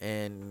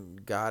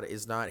 and God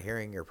is not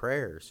hearing your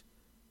prayers.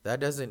 That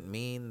doesn't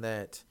mean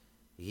that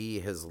He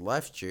has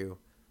left you,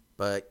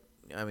 but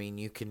I mean,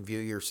 you can view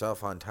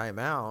yourself on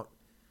timeout,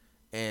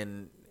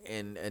 and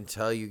and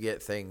until you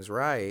get things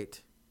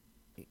right,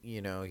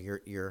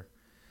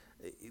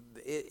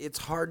 it's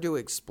hard to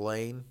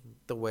explain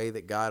the way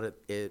that God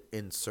it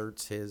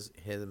inserts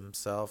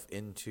himself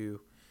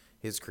into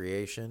his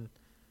creation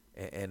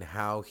and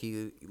how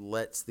he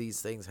lets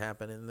these things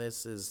happen. And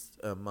this is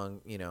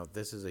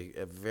this is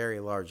a very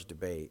large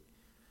debate,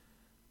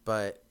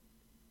 but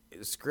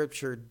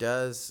Scripture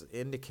does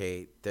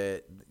indicate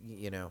that,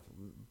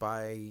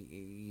 by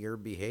your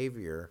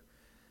behavior,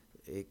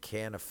 it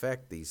can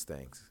affect these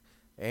things.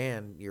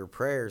 And your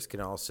prayers can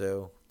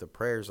also, the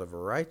prayers of a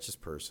righteous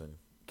person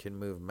can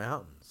move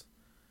mountains.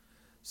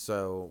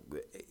 So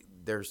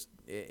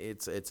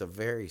it's a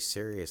very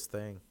serious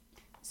thing.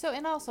 So,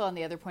 and also on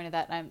the other point of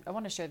that, and I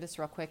want to share this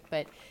real quick,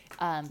 but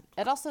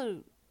it also,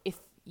 if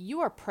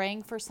you are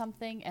praying for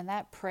something and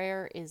that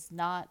prayer is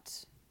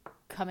not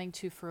coming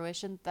to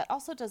fruition, that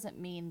also doesn't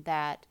mean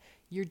that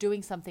you're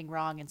doing something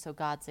wrong and so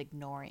God's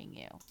ignoring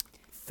you.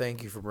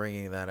 Thank you for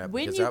bringing that up,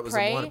 When because you that was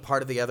pray, one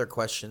part of the other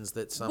questions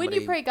that somebody when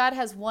you pray, God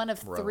has one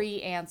of wrote.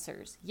 3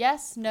 answers.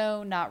 Yes,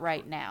 no, not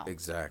right now.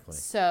 Exactly.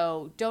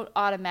 So don't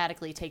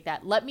automatically take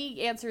that. Let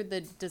me answer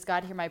does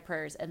God hear my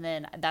prayers? And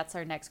then that's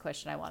our next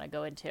question I want to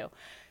go into.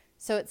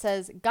 So it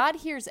says, God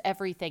hears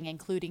everything,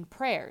 including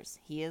prayers.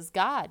 He is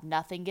God.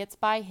 Nothing gets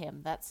by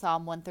him. That's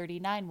Psalm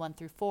 139,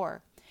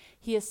 1-4.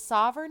 He is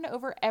sovereign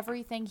over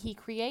everything he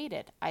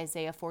created.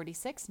 Isaiah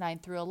 46,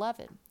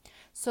 9-11.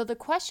 So the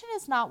question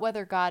is not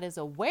whether God is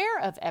aware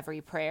of every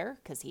prayer,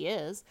 because he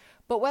is,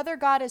 but whether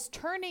God is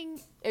tuning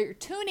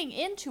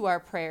into our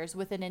prayers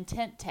with an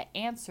intent to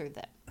answer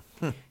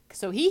them.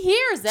 So he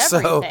hears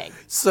everything.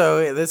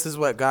 So this is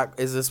what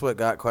is this what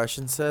Got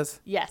Questions says?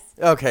 Yes.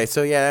 Okay,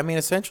 so yeah, I mean,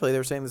 essentially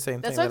they're saying the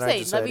same That's thing what that I'm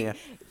I saying. just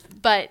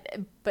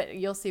said. But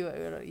you'll see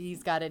what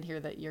he's got in here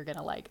that you're going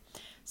to like.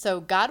 So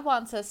God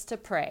wants us to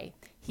pray.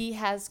 He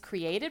has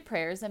created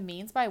prayers and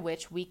means by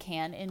which we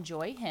can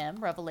enjoy him,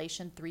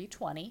 Revelation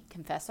 3:20,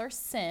 confess our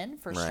sin,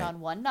 1 John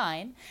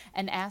 1:9,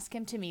 and ask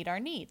him to meet our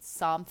needs,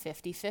 Psalm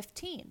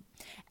 50:15,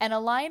 and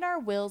align our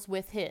wills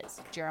with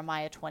his,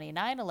 Jeremiah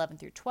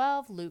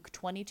 29:11-12, Luke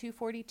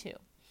 22:42.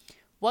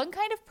 One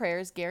kind of prayer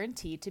is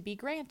guaranteed to be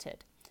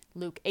granted.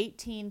 Luke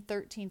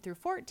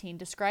 18:13-14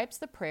 describes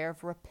the prayer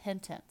of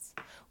repentance.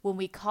 When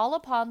we call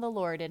upon the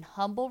Lord in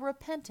humble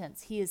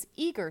repentance, he is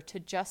eager to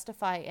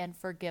justify and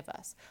forgive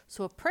us.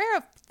 So a prayer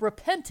of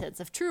repentance,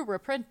 of true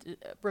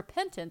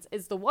repentance,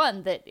 is the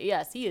one that,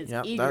 yes, he is eager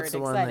and excited for. That's the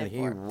one that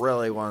he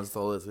really wants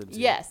to listen to.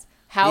 Yes.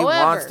 However,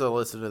 he wants to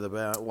listen to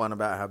the one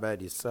about how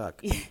bad you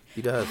suck.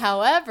 He does.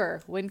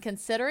 However, when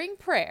considering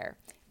prayer,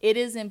 it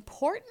is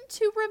important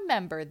to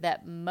remember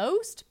that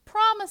most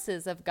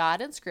promises of God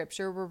in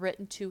Scripture were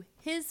written to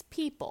his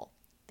people,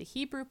 the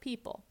Hebrew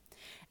people.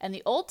 And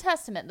the Old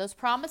Testament, those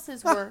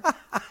promises were...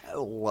 I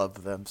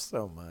love them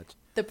so much.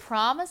 The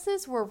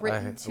promises were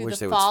written to wish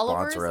the they would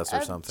followers sponsor us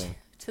or something.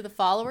 To the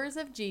followers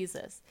of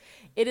Jesus.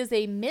 It is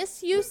a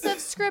misuse of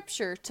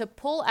Scripture to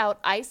pull out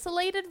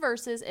isolated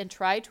verses and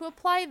try to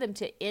apply them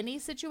to any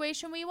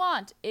situation we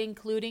want,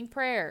 including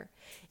prayer.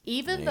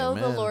 Even though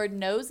the Lord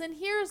knows and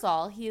hears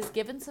all, he has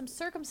given some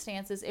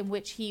circumstances in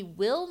which he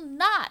will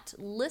not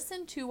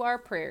listen to our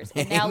prayers.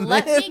 And now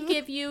let me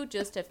give you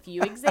just a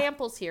few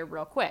examples here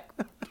real quick.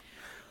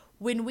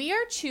 When we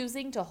are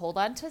choosing to hold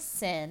on to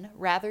sin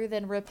rather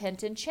than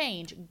repent and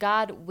change,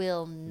 God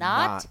will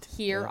not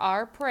hear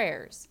our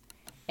prayers.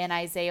 In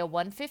Isaiah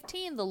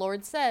 1:15, the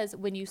Lord says,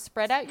 when you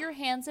spread out your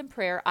hands in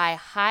prayer, I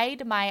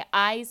hide my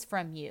eyes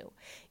from you.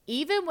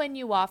 Even when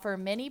you offer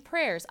many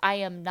prayers, I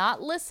am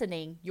not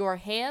listening. Your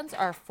hands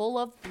are full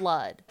of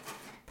blood.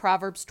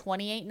 Proverbs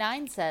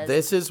 28:9 says,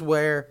 this is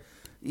where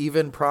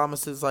even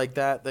promises like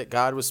that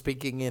God was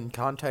speaking in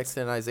context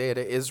in Isaiah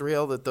to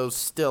Israel, that those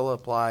still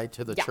apply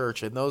to the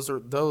church. And those are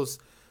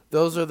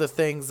the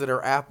things that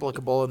are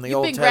applicable in the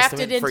Old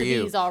Testament for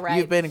you. These, all right.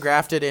 You've been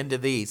grafted into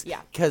these.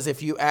 Yeah. Because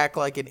if you act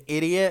like an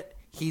idiot,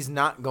 he's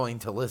not going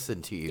to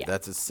listen to you. Yeah.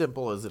 That's as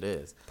simple as it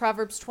is.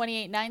 Proverbs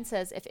 28:9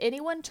 says, if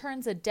anyone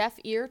turns a deaf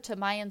ear to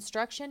my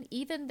instruction,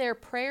 even their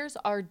prayers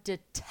are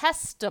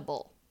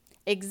detestable.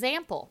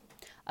 Example,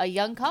 a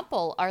young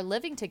couple are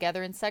living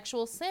together in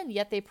sexual sin,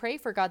 yet they pray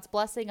for God's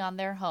blessing on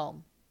their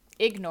home.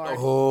 Ignored.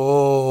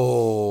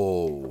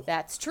 Oh.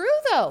 That's true,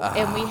 though,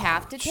 and we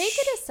have to take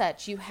it as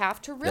such. You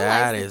have to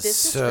realize that this is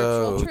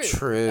so scriptural truth.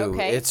 true.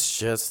 Okay? It's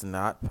just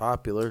not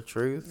popular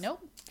truth.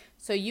 Nope.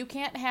 So you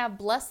can't have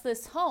bless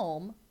this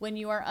home when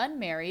you are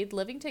unmarried,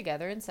 living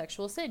together in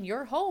sexual sin.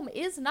 Your home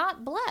is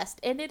not blessed,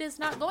 and it is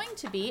not going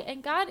to be,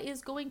 and God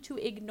is going to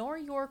ignore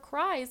your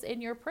cries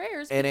and your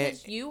prayers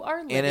because you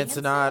are living in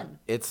sin.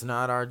 It's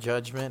not our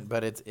judgment,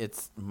 but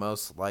it's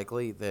most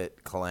likely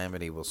that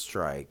calamity will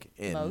strike.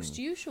 Most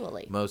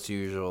usually.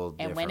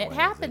 And when it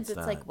happens, it's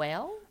like,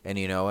 well... And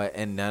you know what?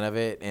 And none of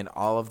it, and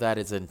all of that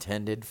is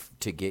intended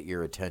to get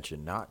your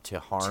attention, not to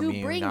harm you,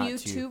 to bring you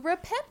to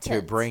repentance.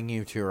 To bring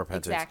you to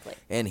repentance. Exactly.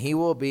 And he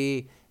will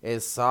be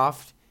as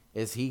soft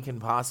as he can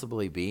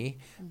possibly be,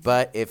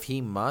 but if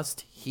he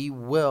must, he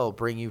will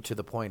bring you to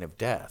the point of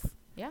death.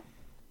 Yeah.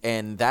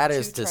 And that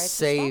is to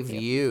save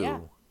you, Yeah.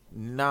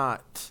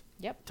 not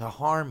Yep. to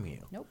harm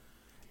you. Nope.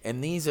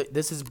 And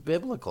this is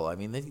biblical. I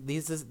mean,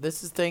 this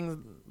is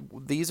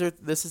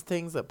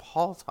things that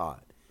Paul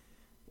taught.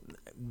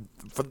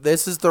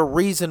 This is the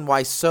reason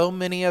why so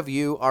many of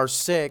you are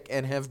sick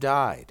and have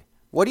died.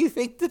 What do you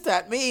think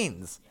that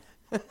means?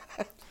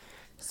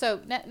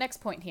 So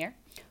next point here.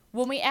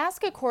 When we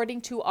ask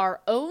according to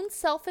our own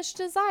selfish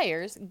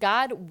desires,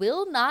 God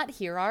will not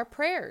hear our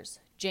prayers.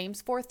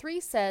 James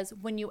 4:3 says,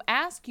 when you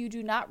ask, you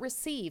do not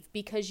receive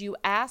because you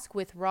ask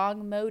with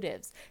wrong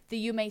motives, that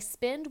you may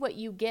spend what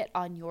you get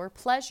on your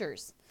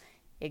pleasures.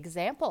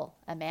 Example,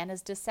 a man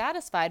is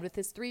dissatisfied with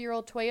his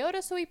 3-year-old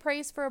Toyota, so he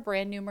prays for a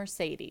brand new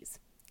Mercedes.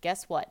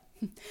 Guess what?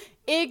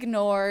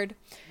 Ignored.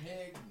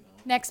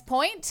 Next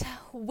point,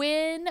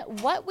 when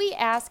what we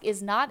ask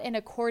is not in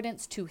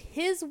accordance to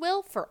his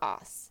will for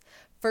us.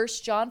 1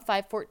 John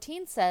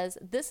 5:14 says,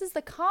 this is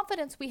the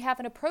confidence we have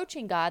in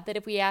approaching God, that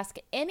if we ask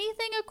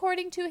anything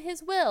according to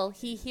his will,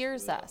 he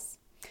hears us.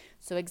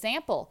 So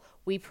example,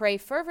 we pray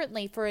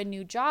fervently for a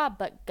new job,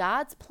 but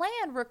God's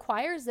plan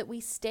requires that we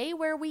stay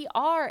where we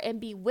are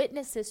and be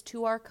witnesses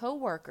to our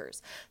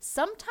coworkers.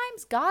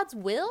 Sometimes God's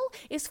will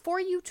is for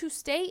you to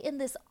stay in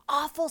this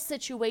awful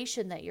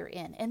situation that you're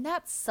in, and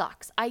that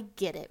sucks. I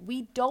get it.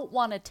 We don't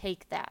want to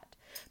take that.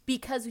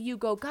 Because you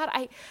go, God,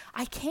 I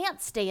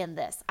can't stay in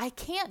this. I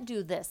can't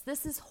do this.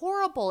 This is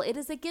horrible. It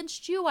is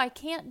against you. I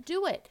can't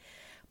do it.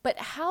 But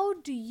how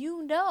do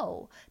you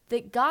know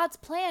that God's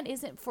plan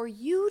isn't for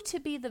you to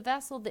be the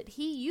vessel that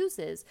he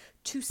uses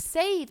to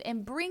save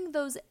and bring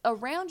those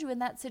around you in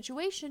that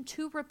situation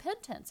to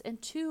repentance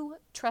and to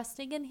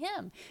trusting in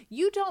him?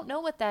 You don't know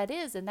what that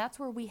is, and that's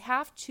where we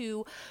have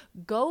to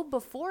go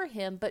before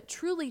him, but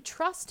truly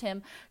trust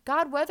him.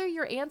 God, whether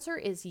your answer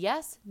is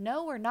yes,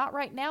 no, or not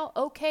right now,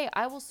 okay,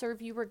 I will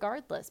serve you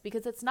regardless,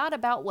 because it's not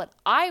about what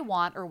I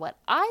want or what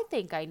I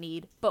think I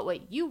need, but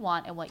what you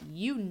want and what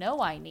you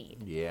know I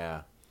need.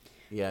 Yeah.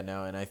 Yeah,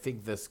 no, and I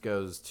think this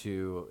goes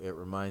to, it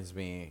reminds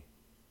me,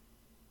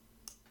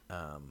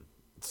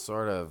 this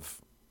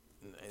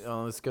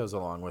goes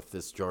along with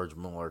this George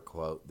Mueller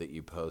quote that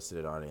you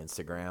posted on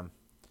Instagram.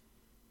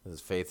 His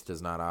faith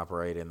does not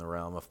operate in the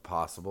realm of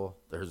possible.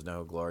 There's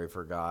no glory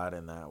for God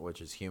in that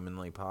which is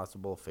humanly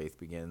possible. Faith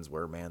begins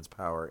where man's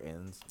power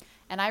ends.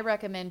 And I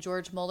recommend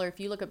George Mueller. If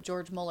you look up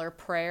George Mueller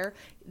prayer,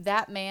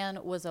 that man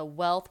was a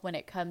wealth when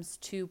it comes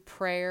to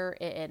prayer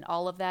and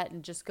all of that.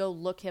 And just go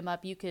look him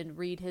up. You can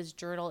read his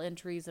journal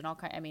entries and all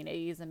kinds. I mean,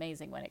 he's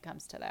amazing when it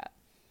comes to that.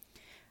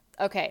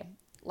 Okay,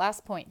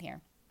 last point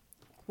here.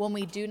 When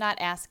we do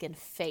not ask in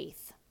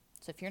faith.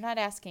 So if you're not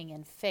asking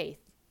in faith,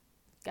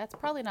 God's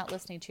probably not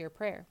listening to your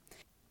prayer.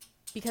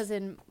 Because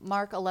in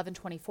Mark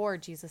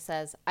 11:24, Jesus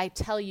says, I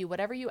tell you,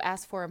 whatever you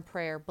ask for in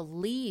prayer,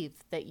 believe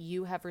that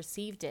you have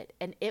received it,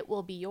 and it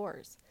will be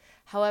yours.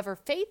 However,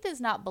 faith is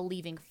not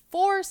believing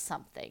for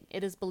something.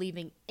 It is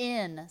believing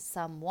in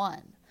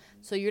someone.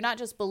 So you're not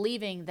just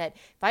believing that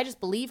if I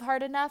just believe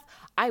hard enough,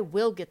 I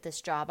will get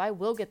this job, I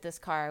will get this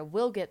car, I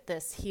will get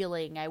this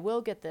healing, I will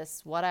get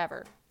this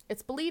whatever.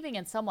 It's believing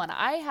in someone.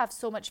 I have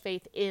so much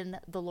faith in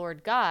the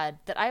Lord God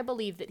that I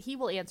believe that he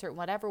will answer in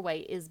whatever way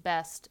is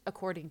best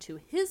according to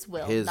his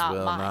will, not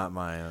mine. Not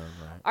my own.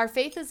 Right. Our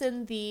faith is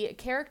in the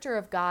character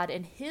of God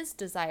and his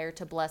desire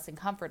to bless and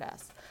comfort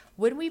us.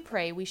 When we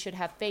pray, we should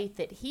have faith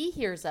that he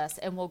hears us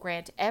and will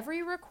grant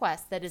every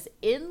request that is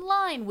in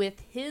line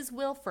with his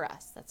will for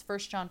us. That's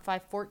 1 John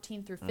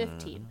 5:14 through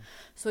 15.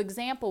 So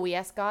example, we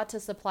ask God to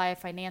supply a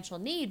financial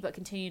need, but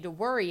continue to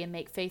worry and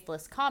make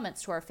faithless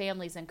comments to our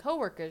families and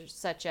coworkers,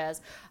 such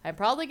as, I'm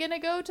probably going to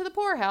go to the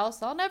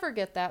poorhouse. I'll never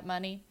get that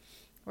money.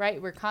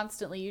 Right? We're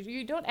constantly,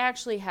 you don't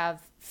actually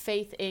have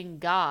faith in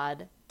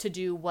God to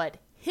do what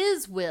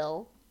his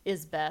will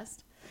is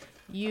best.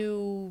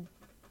 You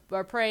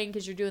are praying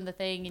because you're doing the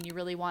thing and you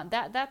really want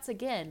that. That's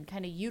again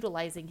kind of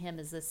utilizing him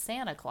as a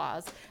Santa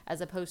Claus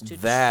as opposed to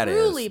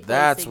truly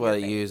that's placing what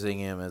your faith. using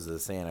him as a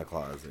Santa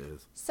Claus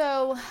is.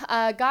 So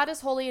God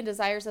is holy and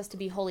desires us to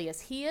be holy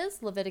as he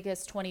is.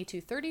 Leviticus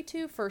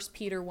 22:32, 1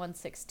 Peter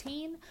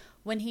 1:16.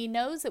 When he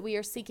knows that we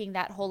are seeking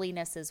that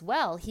holiness as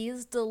well, he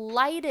is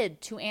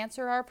delighted to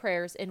answer our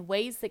prayers in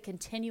ways that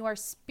continue our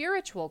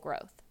spiritual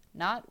growth.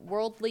 Not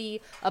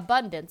worldly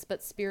abundance,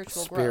 but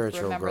spiritual growth.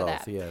 Remember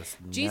that. Yes.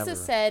 Jesus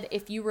said,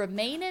 if you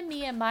remain in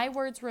me and my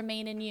words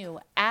remain in you,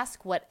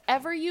 ask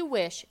whatever you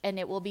wish and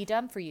it will be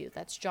done for you.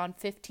 That's John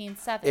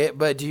 15:7.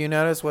 But do you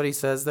notice what he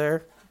says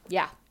there?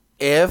 Yeah.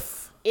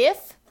 If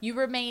you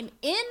remain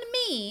in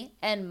me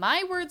and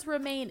my words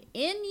remain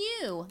in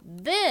you,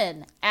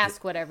 then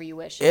ask whatever you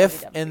wish.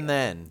 If and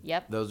then.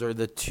 Yep. Those are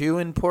the two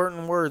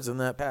important words in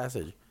that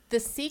passage. The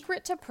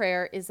secret to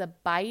prayer is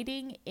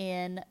abiding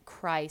in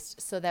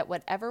Christ so that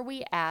whatever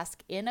we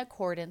ask is in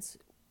accordance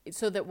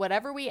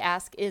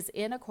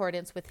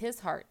with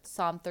his heart.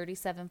 Psalm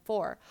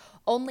 37:4.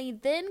 Only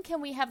then can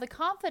we have the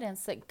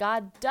confidence that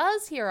God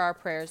does hear our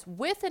prayers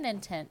with an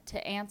intent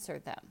to answer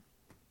them.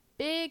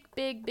 Big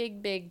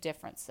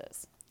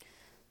differences.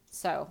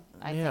 So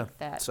I think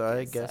that. So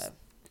I guess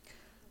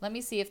Let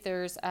me see if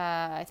there's,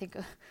 I think,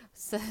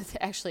 so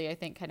actually, I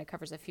think kind of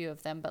covers a few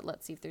of them, but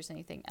let's see if there's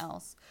anything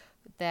else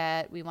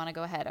that we want to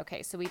go ahead.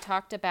 Okay, so we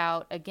talked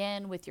about,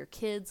 again, with your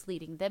kids,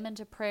 leading them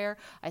into prayer.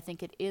 I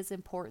think it is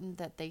important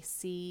that they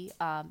see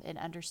and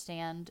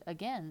understand,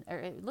 again,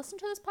 or listen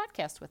to this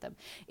podcast with them.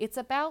 It's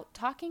about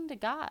talking to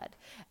God,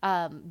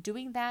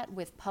 doing that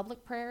with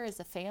public prayer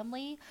as a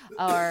family,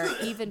 or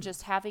even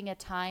just having a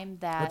time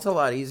that... It's a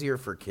lot easier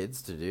for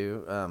kids to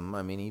do. I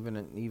mean,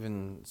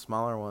 even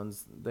smaller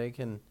ones, they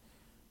can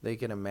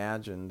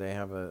imagine. They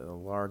have a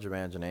large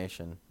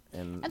imagination.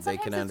 And they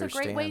can understand. It's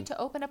a great way to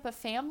open up a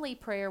family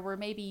prayer where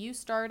maybe you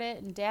start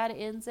it and dad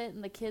ends it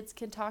and the kids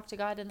can talk to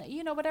God and,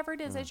 whatever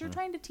it is, as you're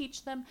trying to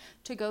teach them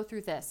to go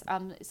through this.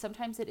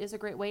 Sometimes it is a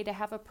great way to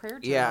have a prayer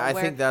journal. Yeah, I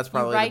think that's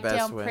probably the best way. You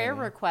write down prayer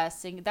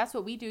requests, and that's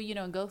what we do,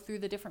 and go through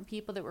the different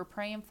people that we're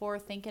praying for,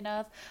 thinking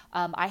of.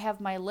 I have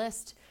my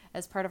list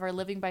as part of our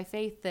Living by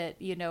Faith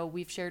that,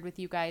 we've shared with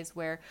you guys,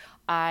 where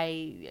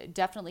I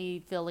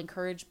definitely feel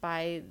encouraged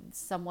by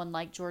someone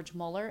like George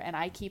Mueller, and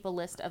I keep a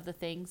list of the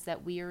things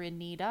that we are in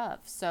need of.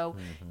 So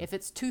if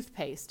it's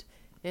toothpaste,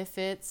 if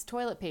it's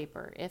toilet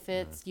paper, if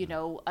it's,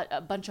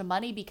 a bunch of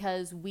money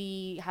because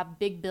we have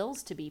big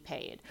bills to be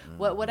paid,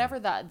 whatever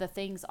the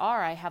things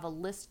are, I have a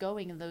list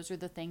going, and those are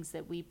the things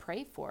that we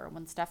pray for.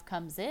 When stuff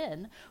comes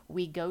in,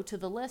 we go to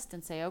the list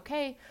and say,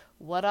 okay,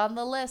 what on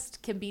the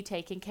list can be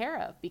taken care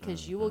of?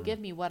 Because you will give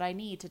me what I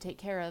need to take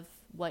care of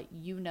what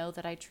you know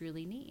that I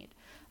truly need.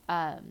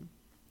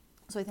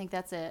 So I think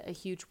that's a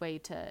huge way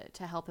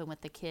to help him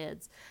with the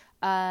kids.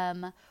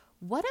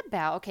 What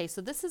about, okay, so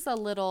this is a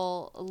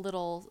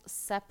little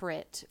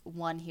separate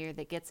one here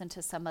that gets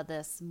into some of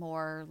this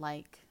more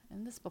like,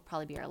 and this will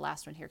probably be our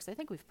last one here because I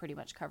think we've pretty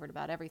much covered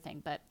about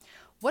everything, but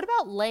what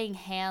about laying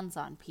hands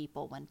on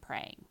people when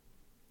praying?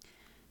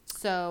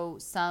 So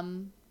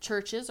some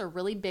churches are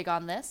really big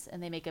on this,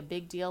 and they make a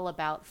big deal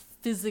about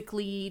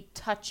physically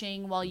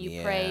touching while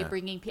you pray,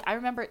 bringing people. I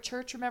remember at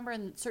church,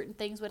 and certain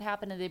things would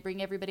happen, and they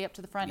bring everybody up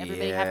to the front.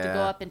 Everybody have to go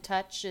up and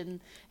touch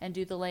and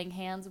do the laying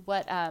hands.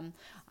 What I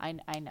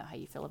know how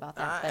you feel about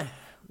that, but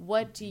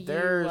what do you?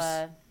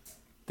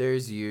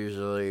 There's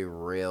usually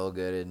real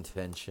good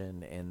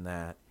intention in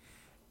that,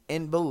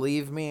 and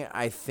believe me,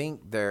 I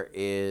think there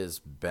is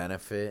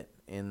benefit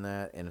in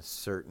that in a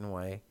certain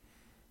way,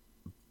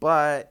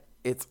 but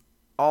it's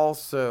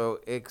also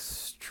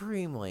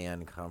extremely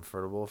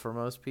uncomfortable for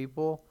most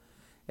people,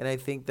 and I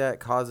think that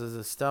causes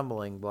a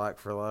stumbling block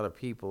for a lot of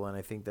people, and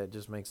I think that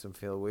just makes them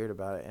feel weird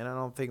about it, and I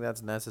don't think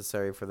that's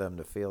necessary for them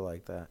to feel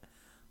like that.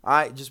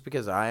 Just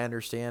because I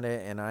understand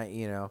it, and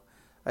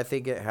I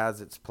think it has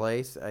its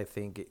place. I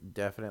think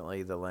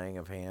definitely the laying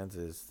of hands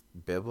is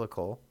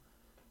biblical,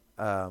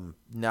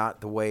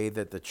 not the way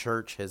that the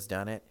church has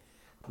done it.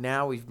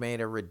 Now we've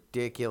made a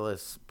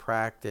ridiculous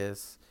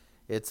practice.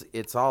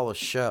 It's all a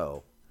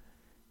show,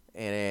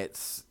 and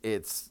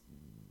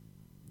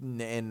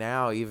and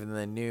now even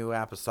the New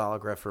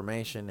Apostolic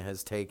Reformation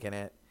has taken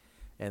it,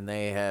 and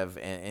they have,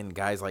 and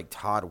guys like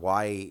Todd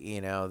White,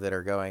 that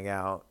are going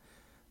out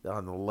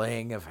on the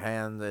laying of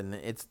hands, and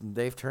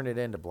they've turned it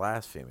into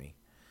blasphemy.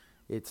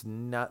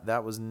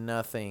 That was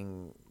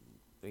nothing,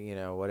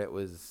 what it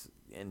was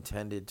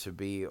intended to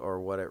be or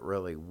what it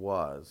really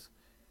was.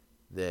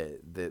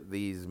 That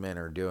these men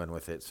are doing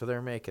with it. So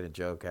they're making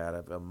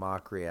a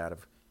mockery out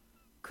of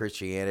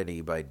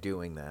Christianity by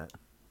doing that.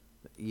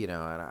 And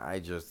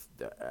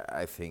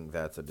I think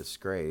that's a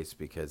disgrace,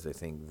 because I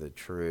think the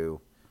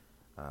true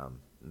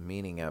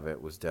meaning of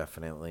it was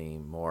definitely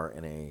more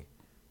in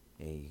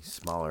a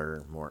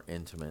smaller, more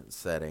intimate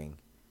setting.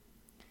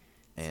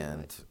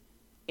 And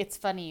it's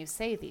funny you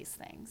say these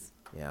things.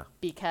 Yeah.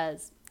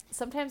 Because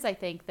sometimes I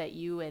think that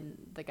you and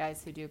the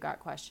guys who do Got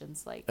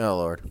Questions, like... Oh,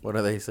 Lord. What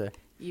do they say?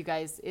 You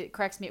guys, it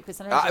cracks me up because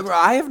sometimes...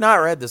 I have not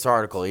read this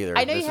article either.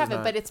 I know you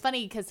haven't, but it's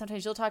funny because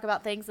sometimes you'll talk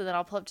about things and then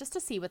I'll pull up just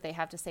to see what they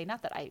have to say.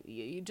 Not that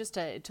just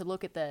to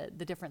look at the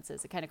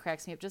differences. It kind of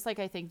cracks me up. Just like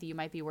I think that you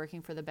might be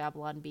working for the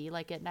Babylon Bee,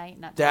 like at night.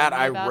 That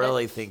I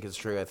really think is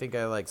true. I think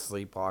I like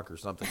sleepwalk or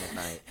something at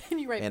night. And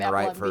you write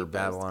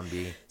Babylon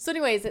Bee. So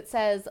anyways, it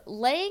says,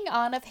 laying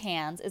on of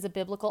hands is a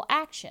biblical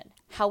action.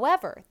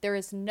 However, there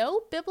is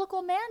no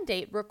biblical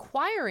mandate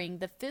requiring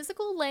the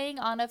physical laying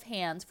on of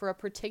hands for a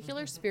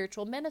particular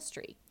spiritual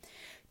ministry.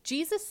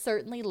 Jesus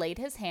certainly laid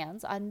his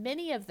hands on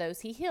many of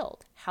those he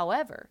healed.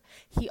 However,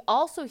 he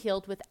also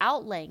healed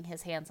without laying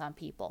his hands on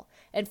people.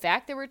 In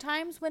fact, there were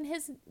times when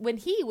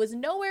he was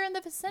nowhere in the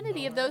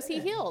vicinity of those he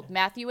healed.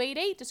 Matthew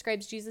 8:8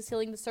 describes Jesus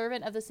healing the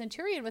servant of the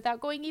centurion without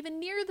going even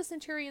near the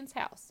centurion's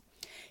house.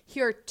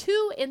 Here are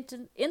two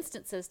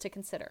instances to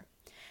consider.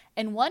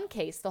 In one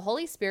case, the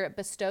Holy Spirit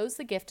bestows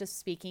the gift of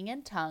speaking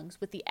in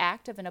tongues with the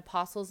act of an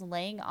apostle's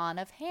laying on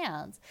of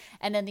hands.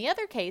 And in the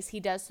other case, he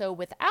does so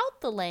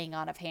without the laying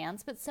on of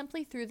hands, but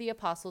simply through the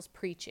apostle's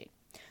preaching.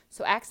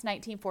 So Acts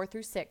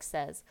 19:4-6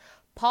 says,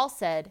 Paul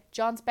said,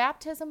 John's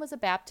baptism was a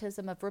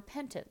baptism of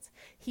repentance.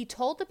 He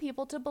told the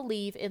people to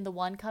believe in the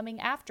one coming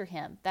after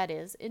him, that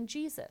is, in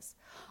Jesus.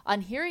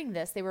 On hearing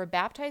this, they were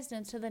baptized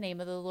into the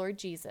name of the Lord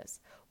Jesus.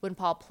 When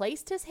Paul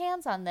placed his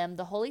hands on them,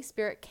 the Holy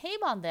Spirit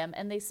came on them,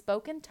 and they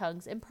spoke in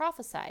tongues and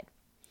prophesied.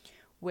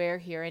 Where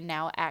here and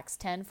now Acts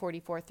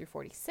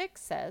 10:44-46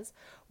 says,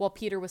 while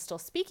Peter was still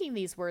speaking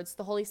these words,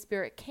 the Holy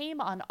Spirit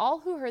came on all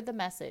who heard the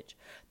message.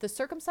 The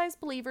circumcised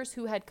believers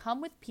who had come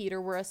with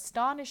Peter were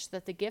astonished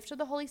that the gift of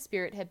the Holy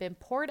Spirit had been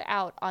poured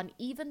out on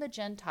even the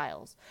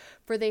Gentiles,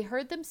 for they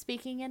heard them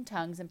speaking in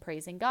tongues and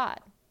praising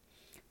God.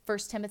 1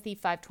 Timothy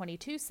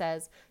 5:22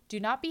 says, do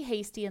not be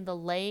hasty in the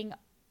laying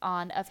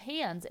on of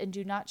hands, and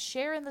do not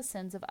share in the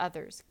sins of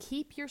others.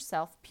 Keep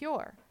yourself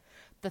pure.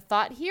 The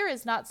thought here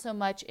is not so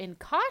much in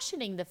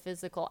cautioning the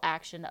physical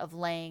action of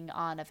laying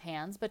on of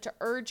hands, but to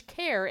urge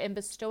care in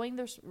bestowing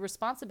the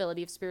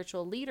responsibility of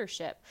spiritual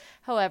leadership,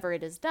 however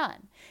it is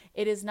done.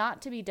 It is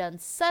not to be done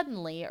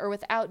suddenly or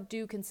without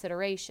due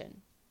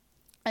consideration.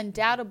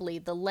 Undoubtedly,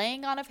 the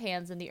laying on of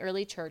hands in the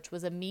early church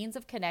was a means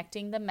of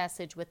connecting the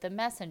message with the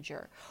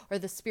messenger, or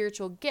the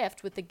spiritual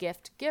gift with the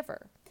gifted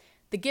giver,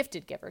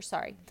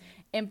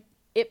 and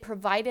it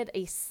provided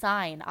a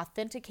sign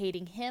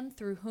authenticating him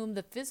through whom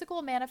the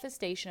physical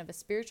manifestation of a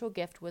spiritual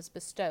gift was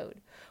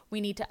bestowed. We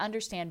need to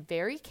understand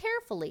very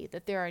carefully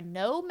that there are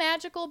no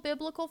magical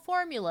biblical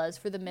formulas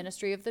for the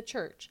ministry of the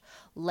church.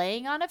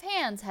 Laying on of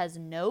hands has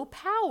no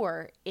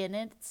power in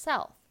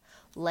itself.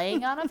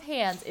 Laying on of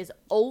hands is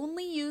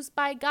only used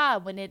by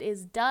God when it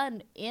is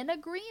done in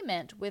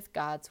agreement with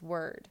God's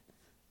word.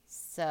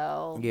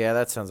 So Yeah,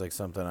 that sounds like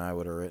something I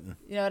would have written.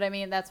 you know what I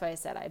mean? That's why I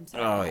said I'm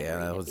sorry. Oh, I had to yeah,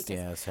 read that it was,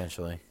 because-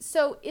 essentially.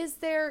 So is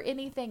there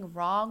anything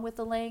wrong with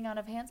the laying on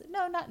of hands?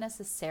 No, not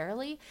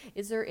necessarily.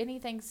 Is there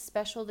anything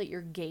special that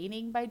you're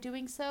gaining by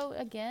doing so?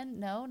 Again,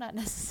 no, not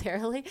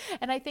necessarily.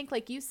 And I think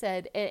like you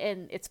said,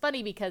 and it's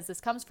funny because this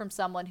comes from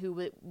someone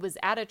who was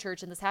at a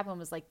church and this happened,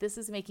 was like, this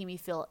is making me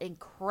feel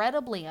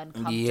incredibly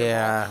uncomfortable.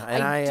 Yeah,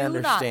 and I do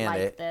understand not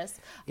like it. this.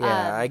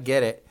 Yeah, I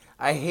get it.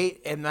 I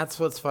hate, and that's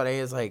what's funny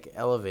is like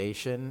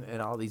Elevation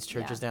and all these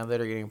churches Yeah. now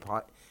that are getting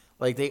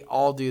like they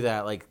all do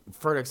that. Like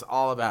Furtick's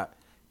all about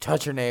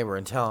touch your neighbor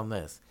and tell them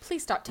this.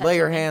 Please stop touching Lay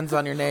your me. hands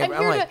on your neighbor.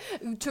 I'm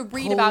here to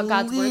read about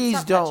God's word. please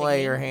Stop don't touching lay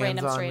me, your hands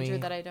random on stranger me.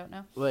 that I don't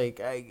know.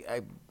 Like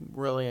I'm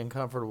really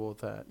uncomfortable with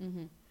that.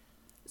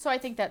 So I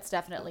think that's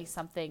definitely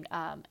something.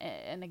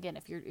 And again,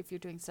 if you're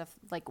doing stuff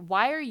like,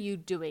 why are you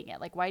doing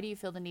it? Like, why do you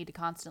feel the need to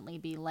constantly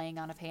be laying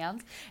on of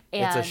hands?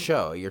 And It's a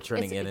show. You're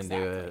turning it it's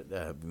into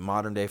a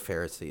modern day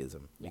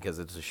Phariseeism because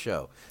it's a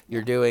show.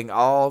 You're doing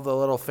all the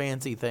little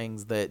fancy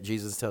things that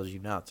Jesus tells you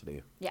not to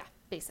do. Yeah,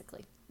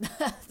 basically,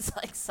 it's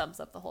like sums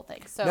up the whole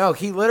thing. So No,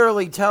 he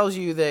literally tells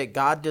you that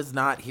God does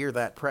not hear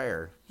that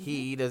prayer.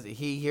 He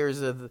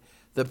hears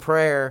the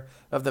prayer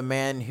of the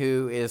man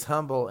who is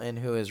humble and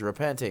who is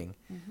repenting,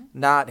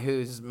 not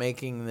who's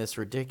making this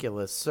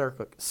ridiculous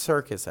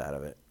circus out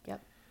of it.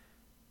 Yep.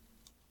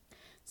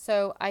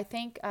 So I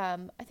think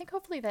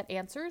hopefully that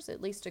answers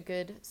at least a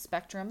good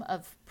spectrum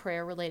of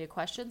prayer related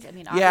questions. I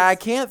mean, Yeah, I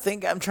can't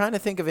think. I'm trying to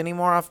think of any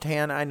more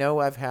offhand. I know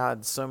I've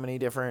had so many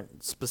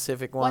different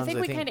specific Well, ones. I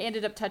think we kind of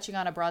ended up touching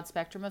on a broad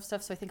spectrum of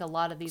stuff. So I think a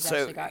lot of these So,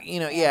 actually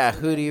got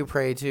who do you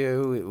pray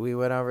to? We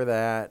went over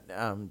that.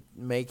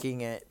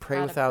 Making it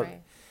How to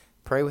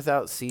pray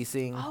without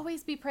ceasing.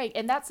 Always be praying.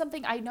 And that's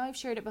something I know I've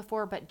shared it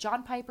before, but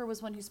John Piper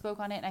was one who spoke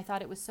on it. And I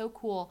thought it was so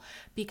cool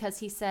because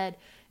he said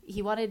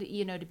he wanted,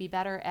 to be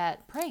better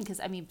at praying.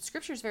 Because,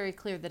 scripture is very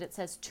clear that it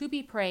says to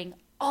be praying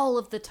all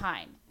of the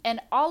time. And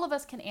all of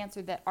us can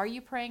answer that. Are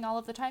you praying all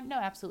of the time? No,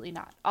 absolutely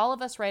not. All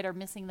of us, right, are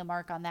missing the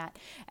mark on that.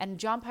 And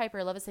John Piper,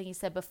 I love his thing. He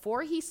said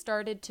before he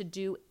started to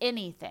do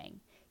anything,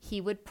 he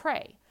would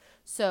pray.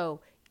 So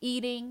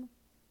eating,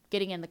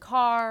 getting in the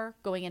car,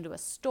 going into a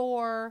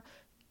store,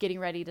 getting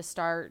ready to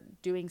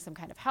start doing some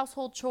kind of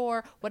household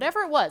chore,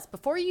 whatever it was,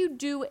 before you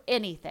do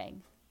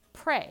anything,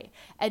 pray.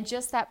 And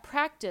just that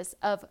practice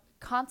of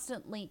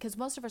constantly, because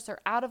most of us are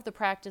out of the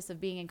practice of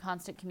being in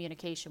constant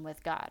communication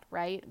with God,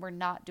 right? We're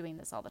not doing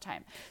this all the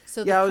time.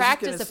 So Yeah, I the was just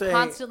practice gonna of say-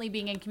 constantly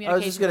being in I was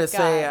communication just gonna with God.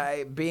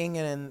 say, being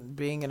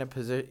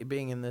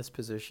in this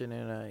position,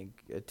 in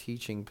a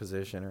teaching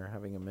position or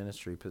having a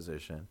ministry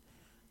position,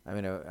 I'm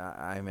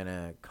in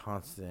a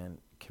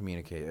constant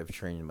communicate. I've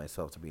trained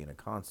myself to be in a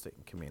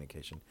constant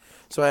communication.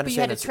 So I But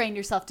you understand had to it's train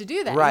yourself to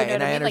do that. right, You know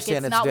and what I I mean? Like, understand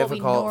it's it's not what we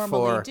difficult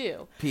normally for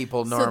do.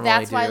 people normally So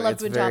that's why I do. loved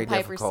It's when very John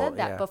Piper difficult, said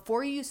that. yeah.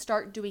 Before you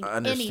start doing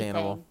Understandable.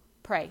 anything,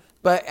 pray.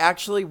 But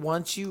actually,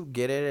 once you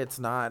get it, it's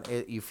not.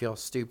 You feel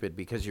stupid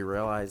because you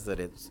realize that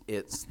it's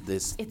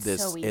this It's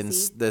this so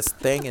easy. this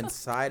thing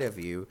inside of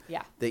you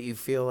Yeah. that you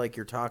feel like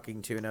you're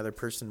talking to another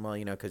person. Well,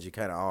 because you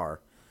kind of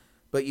are,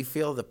 but you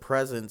feel the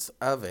presence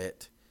of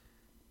it,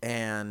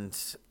 and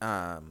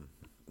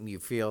you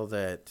feel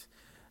that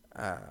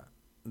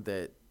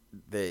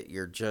that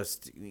you're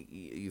just,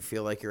 you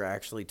feel like you're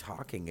actually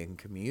talking and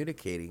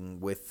communicating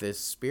with this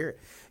spirit.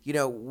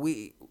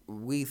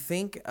 We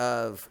think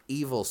of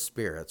evil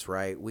spirits,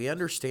 right? We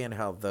understand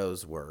how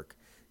those work,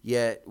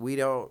 yet we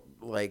don't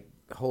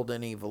hold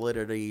any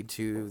validity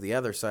to the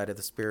other side of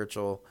the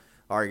spiritual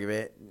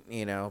argument,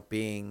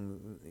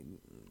 being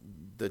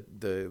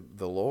the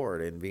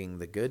Lord and being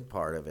the good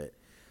part of it,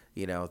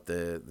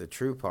 the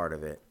true part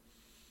of it.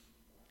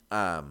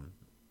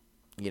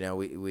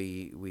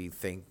 We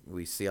think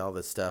we see all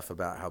this stuff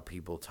about how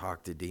people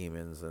talk to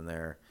demons and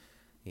they're,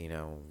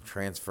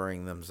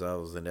 transferring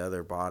themselves into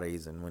other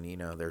bodies. And when,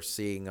 they're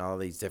seeing all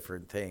these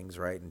different things,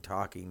 right, and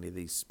talking to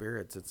these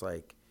spirits, it's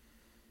like,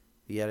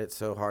 yet it's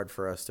so hard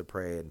for us to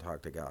pray and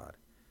talk to God,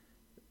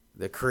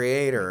 the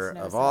creator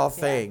of all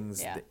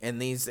things. Yeah.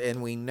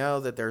 And we know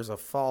that there's a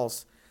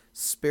false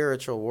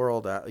spiritual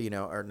world,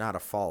 or not a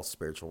false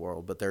spiritual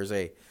world, but there's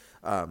a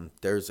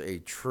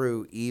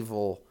true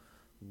evil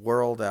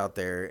world out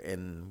there.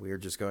 And we were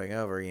just going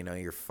over,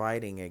 you're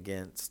fighting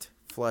against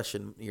flesh,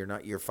 and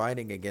you're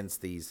fighting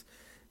against these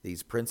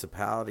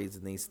principalities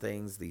and these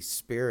things, these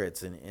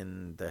spirits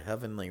in the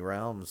heavenly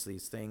realms,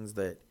 these things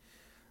that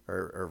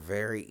are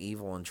very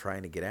evil and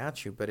trying to get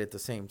at you. But at the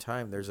same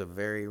time, there's a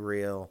very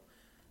real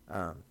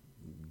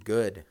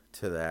good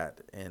to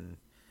that. And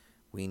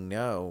we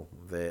know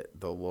that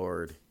the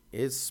Lord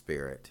is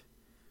spirit.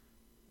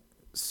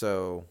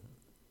 So,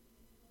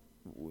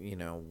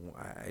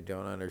 I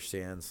don't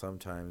understand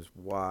sometimes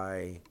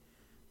why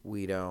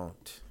we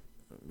don't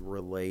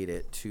relate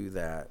it to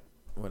that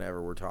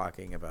whenever we're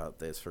talking about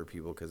this for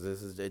people, because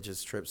it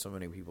just trips so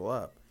many people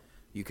up.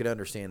 You could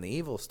understand the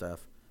evil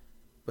stuff,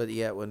 but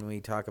yet when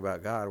we talk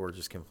about God, we're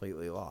just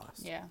completely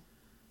lost. Yeah.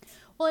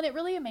 Well, and it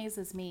really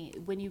amazes me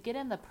when you get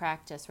in the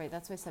practice, right?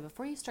 That's what I said,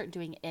 before you start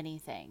doing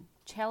anything,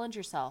 challenge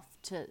yourself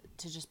to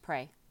just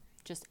pray.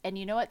 And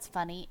you know what's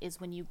funny is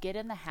when you get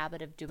in the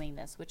habit of doing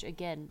this, which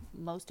again,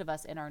 most of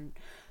us in our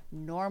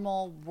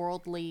normal,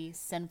 worldly,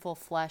 sinful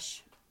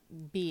flesh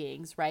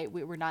beings, right?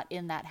 We're not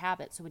in that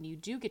habit. So when you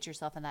do get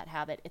yourself in that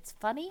habit, it's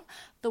funny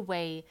the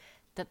way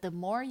that the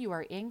more you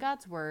are in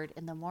God's word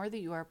and the more that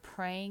you are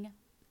praying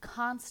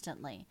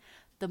constantly,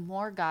 the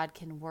more God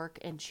can work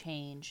and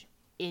change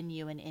in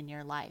you and in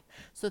your life.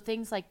 So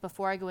things like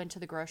before I go into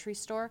the grocery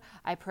store,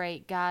 I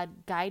pray,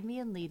 God, guide me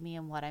and lead me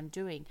in what I'm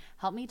doing.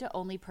 Help me to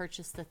only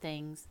purchase the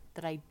things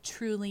that I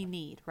truly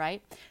need,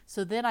 right?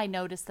 So then I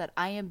notice that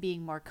I am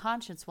being more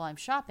conscious while I'm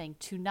shopping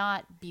to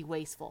not be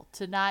wasteful,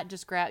 to not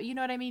just grab, you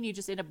know what I mean? You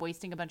just end up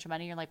wasting a bunch of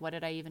money. You're like, what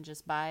did I even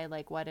just buy?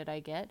 Like, what did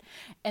I get?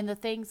 And the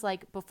things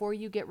like before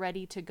you get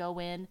ready to go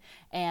in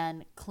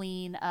and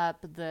clean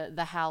up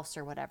the house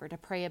or whatever, to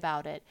pray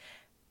about it.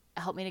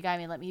 Help me to guide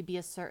me. Let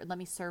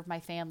me serve my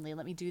family.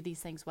 Let me do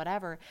these things,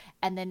 whatever.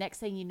 And then next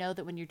thing you know,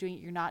 that when you're doing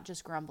it, you're not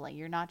just grumbling.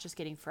 You're not just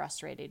getting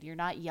frustrated. You're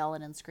not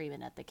yelling and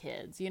screaming at the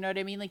kids. You know what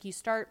I mean? Like you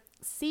start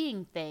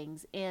seeing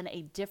things in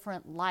a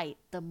different light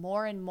the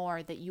more and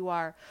more that you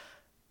are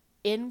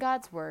in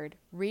God's word,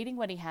 reading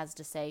what he has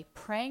to say,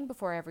 praying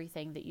before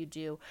everything that you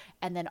do.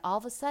 And then all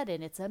of a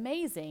sudden it's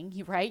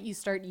amazing, right? You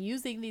start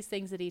using these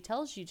things that he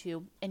tells you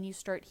to, and you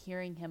start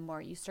hearing him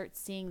more. You start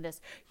seeing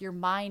this. Your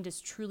mind is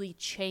truly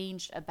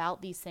changed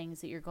about these things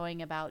that you're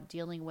going about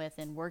dealing with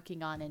and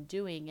working on and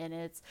doing. And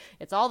it's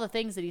all the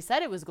things that he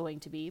said it was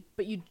going to be,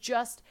 but you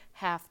just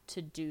have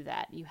to do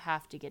that. You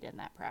have to get in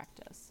that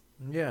practice.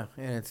 Yeah.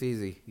 And it's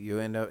easy. You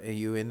end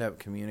up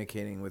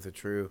communicating with a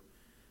true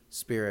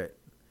spirit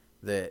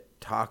that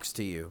talks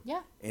to you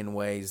in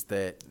ways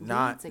that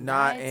not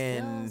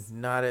in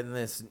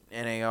this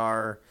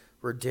NAR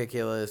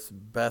ridiculous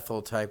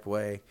Bethel type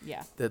way.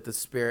 Yeah. That the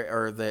spirit,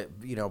 or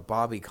that,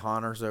 Bobby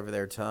Connor's over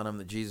there telling him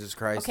that Jesus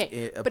Christ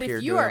appeared to him. But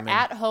if you are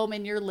at home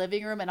in your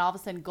living room and all of a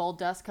sudden gold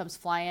dust comes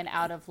flying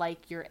out of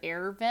like your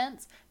air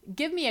vents,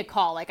 give me a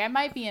call. Like I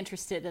might be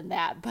interested in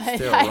that, but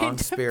still wrong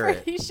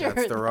spirit. Pretty sure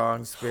that's the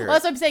wrong spirit. Well,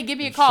 that's what I'm saying. Give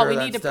me a call. We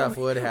need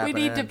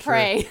to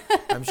pray.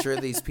 I'm sure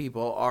these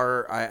people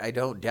are. I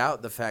don't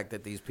doubt the fact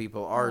that these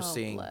people are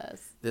seeing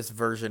this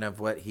version of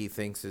what he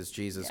thinks is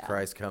Jesus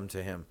Christ come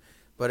to him.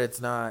 But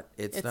it's not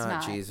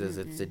Jesus.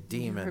 Mm-hmm. It's a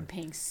demon. You're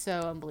being so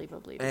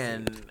unbelievably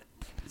deceived. And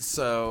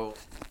so,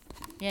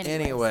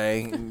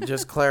 anyway,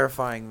 just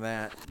clarifying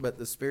that. But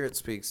the Spirit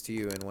speaks to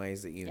you in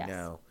ways that you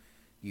know,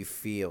 you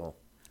feel.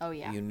 Oh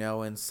yeah. You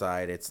know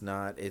inside. It's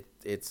not.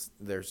 It's.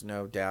 There's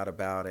no doubt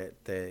about it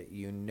that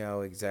you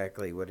know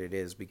exactly what it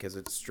is, because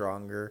it's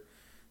stronger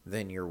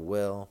than your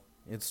will.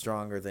 It's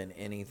stronger than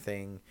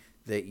anything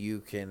that you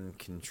can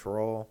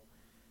control.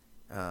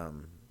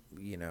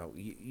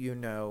 You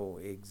know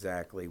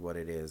exactly what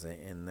it is,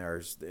 and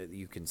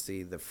you can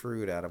see the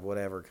fruit out of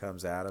whatever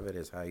comes out of it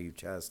is how you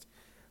test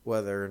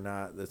whether or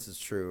not this is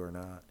true or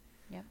not.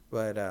 Yeah.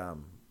 But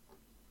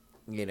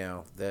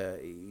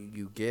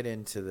you get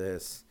into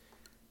this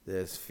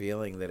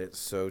feeling that it's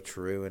so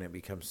true, and it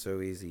becomes so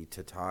easy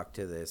to talk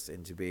to this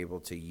and to be able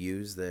to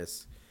use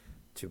this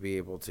to be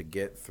able to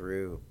get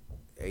through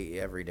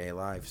everyday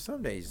life.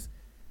 Some days,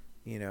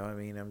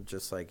 I'm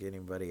just like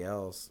anybody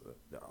else.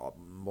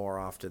 More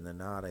often than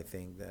not, I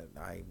think that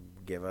I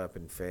give up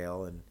and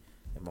fail and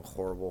am a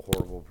horrible,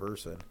 horrible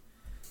person.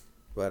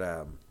 But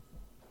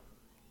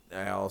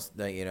I also,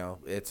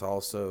 it's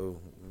also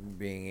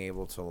being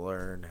able to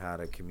learn how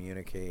to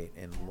communicate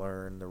and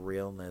learn the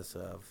realness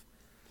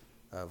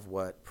of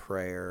what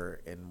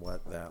prayer and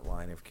what that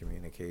line of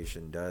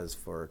communication does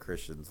for a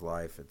Christian's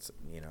life. It's,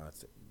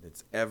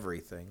 it's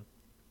everything.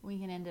 We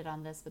can end it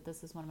on this, but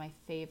this is one of my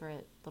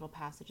favorite little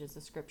passages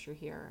of scripture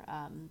here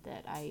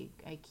that I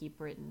keep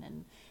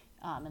written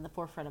in the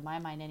forefront of my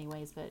mind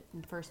anyways. But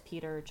in 1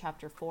 Peter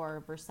chapter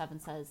 4, verse 7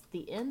 says,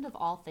 "The end of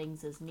all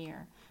things is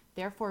near.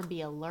 Therefore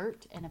be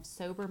alert and of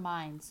sober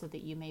mind so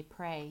that you may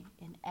pray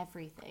in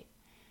everything."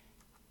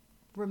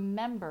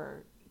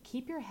 Remember,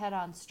 keep your head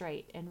on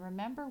straight and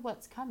remember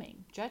what's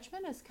coming.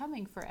 Judgment is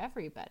coming for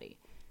everybody.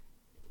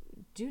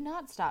 Do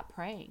not stop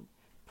praying.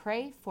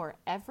 Pray for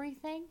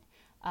everything.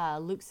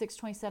 Luke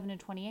 6:27 and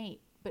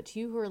 28. "But to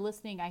you who are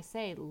listening, I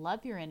say,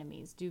 love your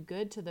enemies, do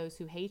good to those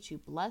who hate you,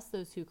 bless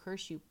those who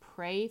curse you,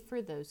 pray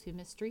for those who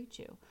mistreat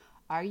you."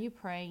 Are you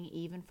praying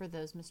even for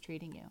those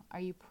mistreating you? Are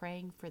you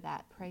praying for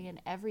that? Pray in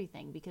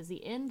everything, because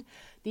the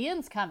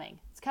end's coming.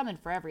 It's coming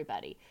for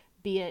everybody.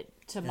 Be it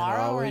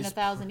tomorrow or in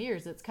 1,000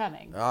 years, it's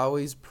coming.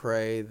 Always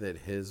pray that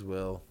His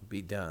will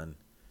be done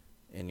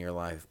in your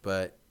life,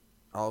 but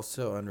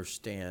also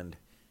understand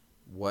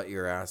what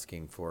you're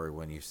asking for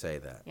when you say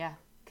that. Yeah,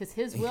 because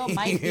His will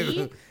might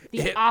be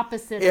the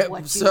opposite of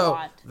what you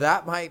want. So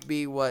that might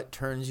be what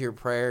turns your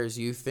prayers,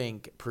 you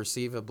think,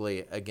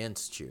 perceivably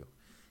against you.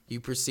 You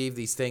perceive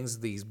these things,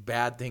 these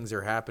bad things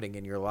are happening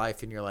in your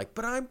life, and you're like,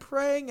 but I'm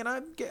praying and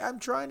I'm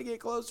trying to get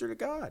closer to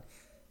God.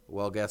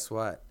 Well, guess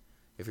what?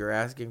 If you're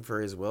asking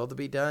for His will to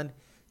be done,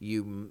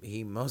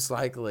 He most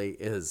likely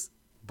is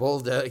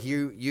bulldozed.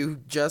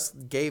 You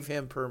just gave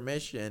Him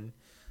permission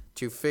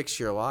to fix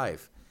your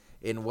life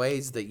in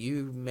ways that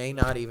you may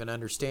not even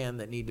understand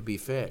that need to be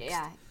fixed.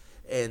 Yeah.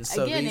 And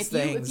so again, these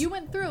things, if you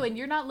went through and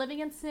you're not living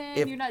in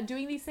sin, you're not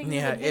doing these things.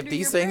 Yeah, if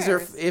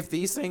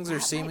these things are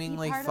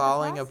seemingly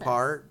falling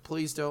apart,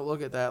 please don't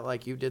look at that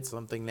like you did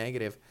something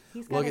negative.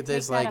 Look at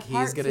this like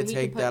He's going to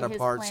take that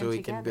apart so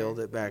He can build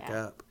it back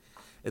up.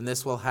 And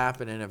this will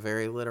happen in a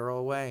very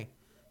literal way.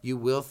 You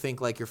will think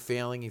like you're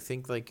failing. You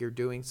think like you're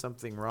doing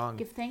something wrong.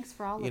 Give thanks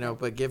for all of it.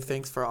 But give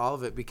thanks for all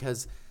of it,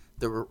 because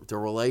the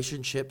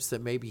relationships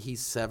that maybe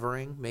He's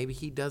severing, maybe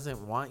He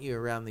doesn't want you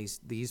around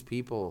these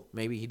people.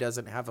 Maybe He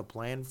doesn't have a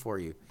plan for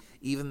you.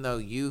 Even though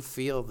you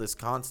feel this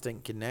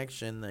constant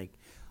connection, like,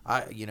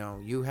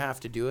 you have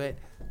to do it.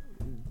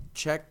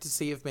 Check to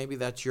see if maybe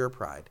that's your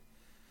pride.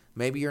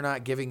 Maybe you're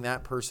not giving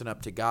that person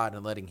up to God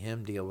and letting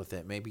Him deal with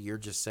it. Maybe you're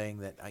just saying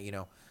that,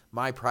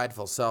 my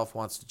prideful self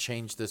wants to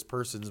change this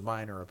person's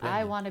mind or opinion.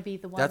 I want to be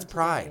the one. That's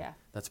pride. Yeah.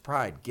 That's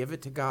pride. Give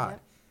it to God.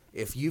 Yep.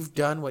 If you've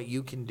done what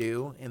you can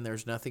do and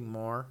there's nothing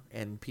more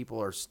and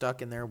people are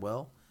stuck in their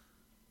will,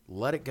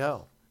 let it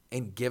go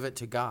and give it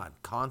to God.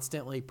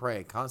 Constantly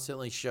pray.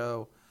 Constantly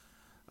show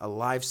a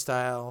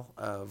lifestyle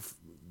of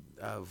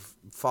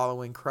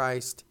following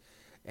Christ,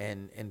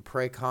 and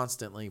pray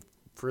constantly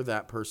for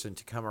that person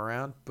to come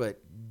around,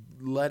 but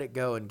let it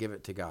go and give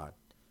it to God.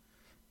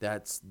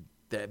 That's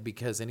that,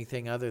 because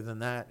anything other than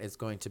that is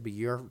going to be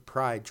your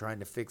pride trying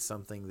to fix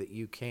something that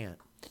you can't.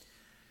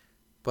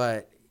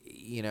 But,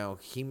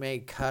 He may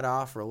cut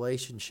off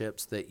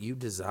relationships that you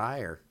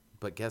desire,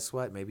 but guess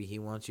what? Maybe He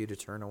wants you to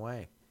turn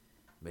away.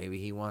 Maybe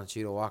He wants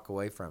you to walk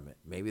away from it.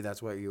 Maybe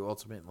that's what you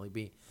ultimately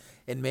be.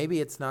 And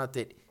maybe it's not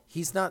that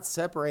He's not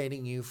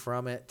separating you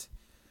from it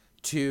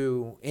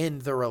to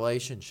end the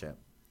relationship.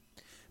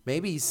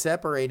 Maybe He's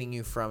separating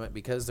you from it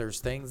because there's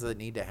things that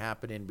need to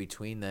happen in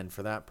between then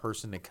for that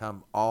person to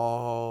come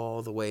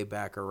all the way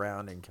back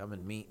around and come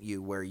and meet you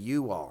where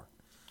you are.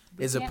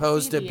 As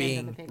opposed to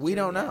being, we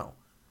don't know.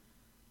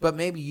 But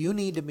maybe you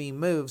need to be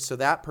moved so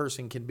that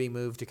person can be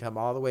moved to come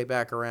all the way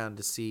back around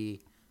to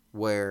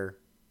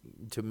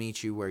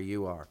meet you where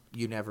you are.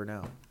 You never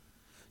know.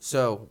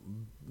 So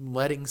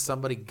letting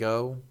somebody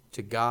go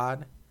to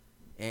God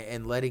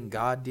and letting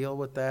God deal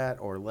with that,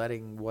 or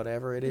letting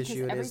whatever it is to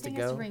go. Everything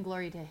has to bring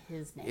glory to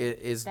His name.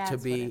 Is That's to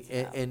be,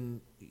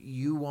 and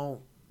you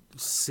won't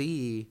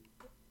see,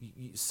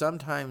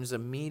 sometimes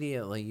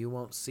immediately you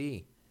won't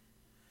see.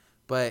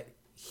 But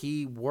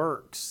He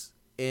works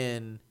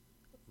in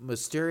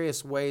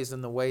mysterious ways,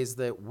 in the ways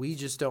that we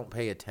just don't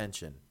pay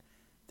attention.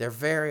 They're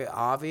very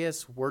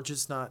obvious. We're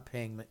just not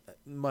paying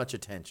much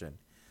attention.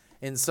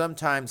 And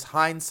sometimes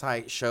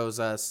hindsight shows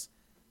us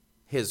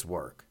His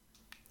work.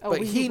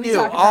 But He knew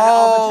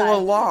all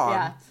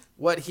along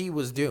what He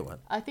was doing.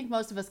 I think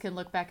most of us can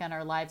look back on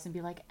our lives and be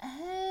like,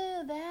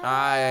 that's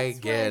I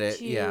get what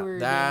it. you Yeah, were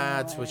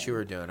that's doing. what you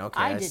were doing. Okay,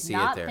 I I did see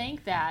not it there.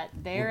 think that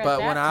there. But at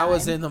that when time. I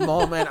was in the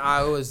moment,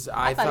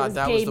 I thought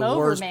that was game the over,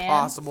 worst man.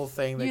 possible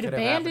thing that You'd could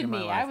have happened in abandoned my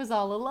me. life. I was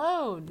all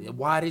alone.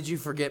 Why did you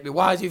forget me?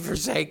 Why did you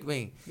forsake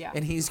me? Yeah.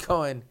 And He's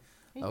going,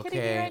 Are you kidding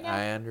me okay, right now?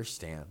 I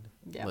understand.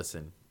 Yeah.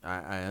 Listen,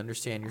 I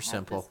understand you're I have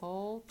simple. this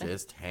whole thing.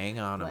 Just hang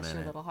on a Bless your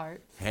minute. little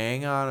heart.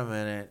 Hang on a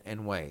minute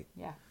and wait.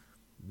 Yeah.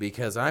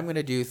 Because I'm going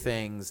to do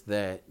things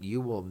that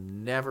you will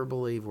never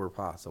believe were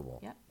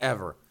possible. Yep.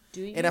 Ever.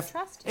 Do you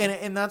trust Him?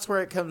 And that's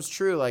where it comes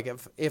true. Like,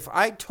 if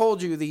I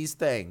told you these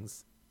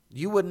things,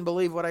 you wouldn't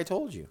believe what I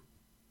told you.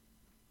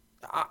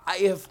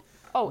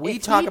 Oh, We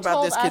if talk he about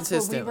told this us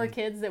consistently. when we were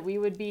kids that we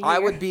would be here, I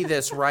would be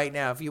this right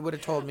now if you would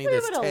have told me we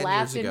this would 10 have years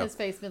laughed in ago. his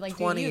face, been like,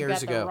 20 dude, you've years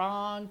got ago. the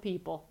wrong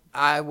people.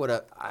 I would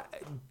have.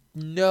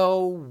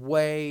 No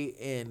way.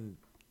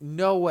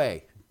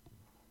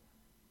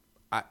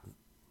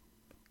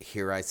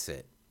 Here I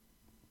sit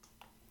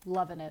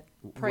Loving it.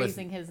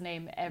 Praising his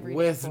name every day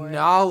with for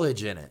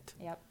knowledge in it.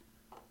 it. Yep.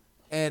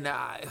 And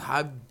I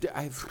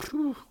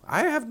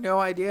have no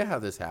idea how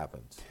this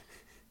happens.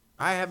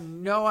 I have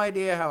no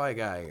idea how I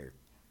got here.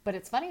 But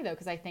it's funny, though,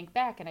 because I think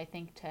back and I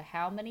think to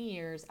how many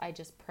years I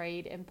just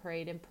prayed and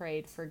prayed and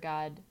prayed for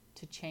God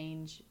to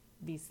change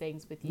these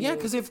things with you. Yeah,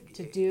 because if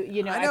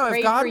I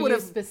prayed for you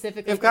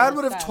specifically. if God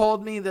would have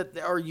told me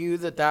that, or you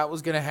that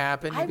was going to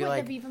happen, I you'd be wouldn't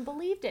like, have even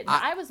believed it.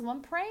 I was the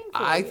one praying for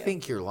you. I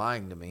think you're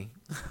lying to me.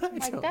 I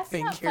like, don't that's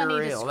think not you're funny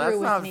real. to screw That's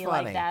with not me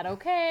funny. like that,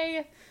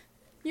 okay?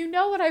 You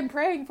know what I'm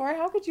praying for.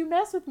 How could you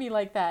mess with me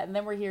like that? And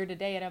then we're here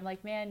today, and I'm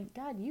like, man,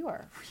 God,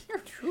 you're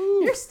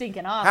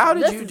stinking awesome. How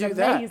did this you is do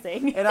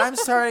amazing. that? And I'm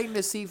starting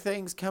to see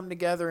things come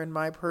together in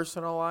my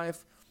personal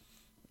life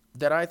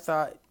that I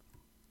thought,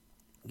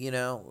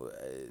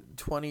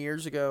 20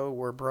 years ago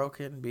were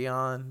broken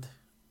beyond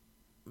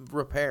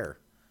repair.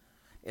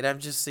 And I'm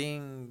just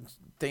seeing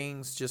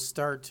things just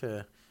start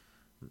to,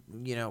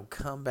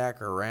 come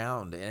back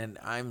around. And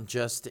I'm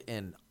just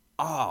in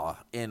awe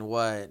in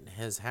what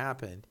has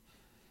happened.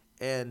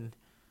 And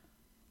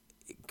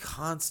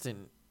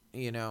constant,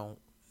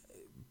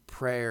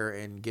 prayer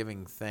and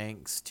giving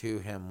thanks to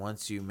him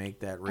once you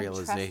make that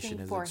realization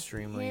is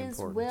extremely His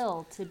important.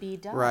 will to be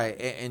done. Right,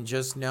 and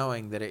just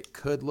knowing that it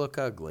could look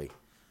ugly.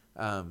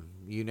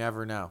 You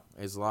never know.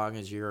 As long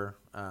as you're,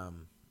 as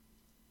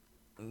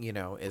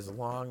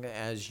long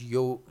as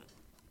you're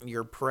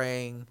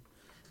praying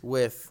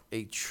with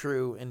a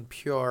true and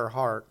pure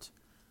heart,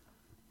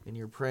 and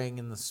you're praying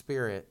in the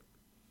Spirit,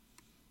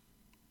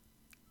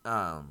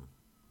 there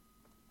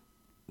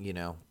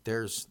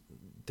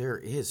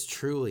is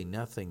truly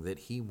nothing that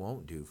he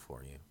won't do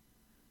for you.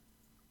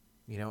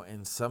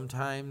 And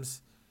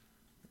sometimes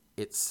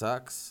it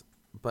sucks,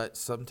 but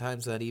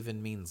sometimes that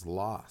even means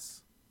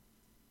loss.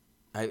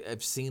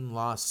 I've seen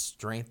loss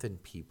strengthen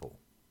people.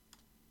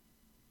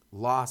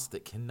 Loss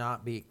that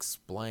cannot be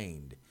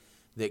explained,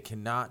 that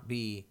cannot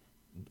be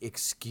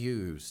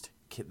excused,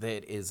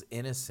 that is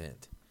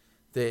innocent,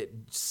 that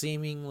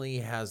seemingly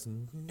has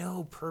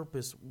no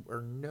purpose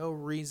or no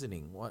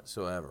reasoning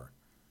whatsoever.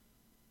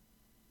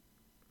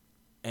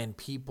 And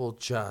people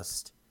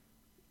just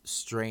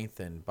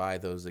strengthened by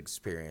those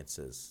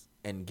experiences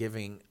and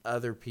giving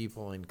other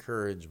people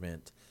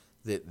encouragement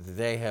that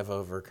they have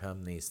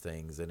overcome these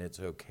things and it's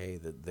okay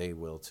that they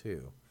will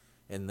too.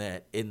 And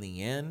that in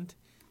the end,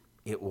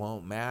 it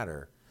won't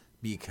matter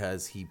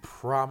because he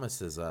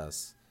promises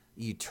us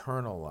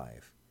eternal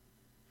life.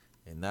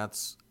 And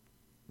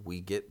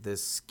we get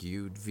this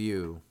skewed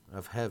view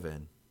of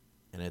heaven,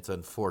 and it's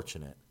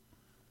unfortunate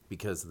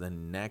because the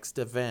next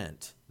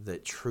event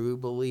that true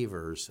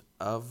believers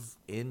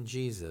in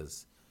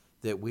Jesus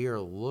that we are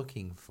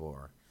looking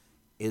for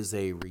is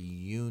a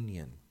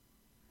reunion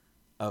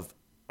of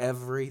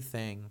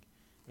everything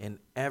and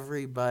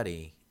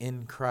everybody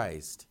in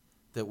Christ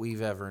that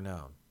we've ever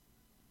known.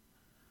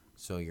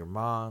 So your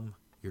mom,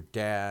 your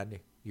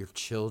dad, your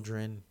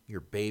children,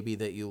 your baby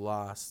that you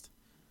lost.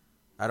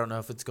 I don't know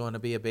if it's going to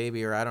be a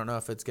baby or I don't know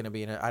if it's going to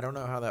be I don't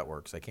know how that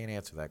works. I can't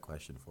answer that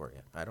question for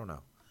you. I don't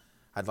know.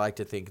 I'd like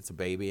to think it's a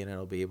baby and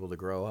it'll be able to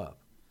grow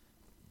up.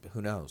 But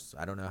who knows?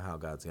 I don't know how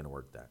God's going to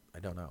work that. I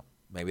don't know.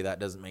 Maybe that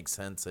doesn't make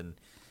sense in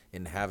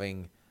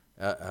having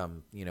a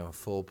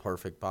full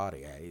perfect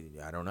body.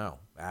 I don't know.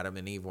 Adam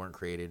and Eve weren't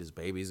created as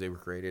babies. They were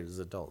created as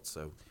adults.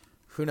 So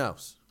who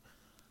knows?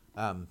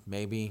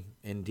 Maybe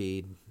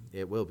indeed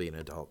it will be an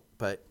adult.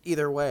 But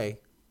either way,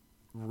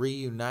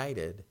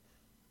 reunited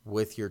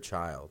with your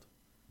child,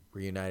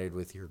 reunited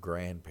with your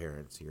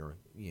grandparents,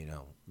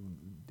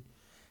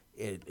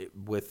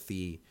 with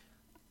the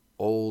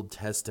Old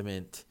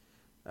Testament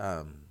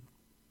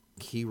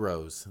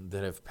heroes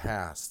that have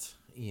passed,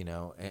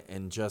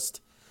 and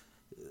just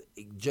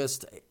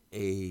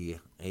a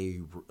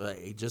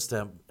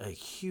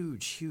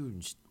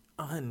huge,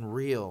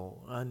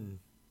 unreal,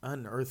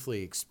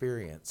 unearthly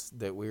experience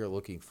that we are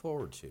looking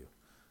forward to.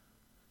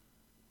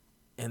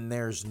 And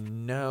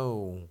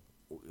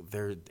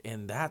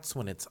and that's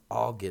when it's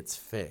all gets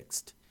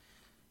fixed.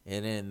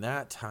 And in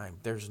that time,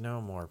 there's no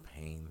more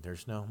pain.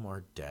 There's no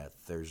more death.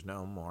 There's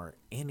no more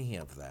any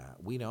of that.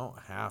 We don't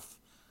have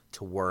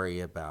to worry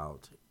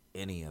about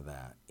any of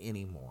that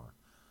anymore.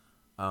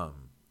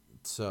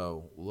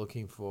 So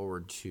looking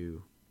forward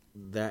to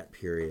that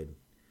period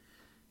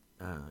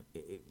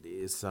it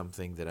is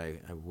something that I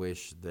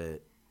wish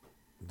that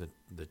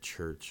the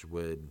church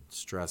would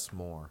stress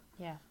more.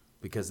 Yeah.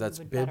 Because that's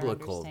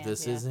biblical.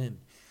 This isn't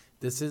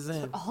That's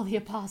what all the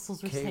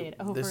apostles were saying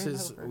over and over.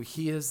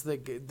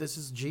 This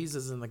is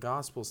Jesus in the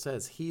gospel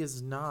says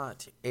he's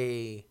not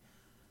a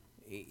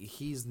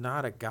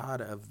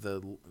God of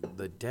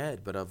the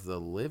dead, but of the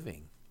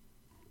living.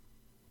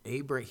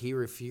 He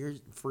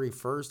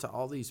refers to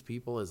all these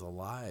people as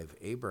alive.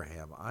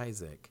 Abraham,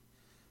 Isaac,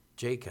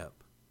 Jacob.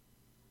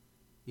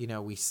 You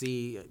know, we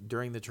see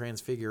during the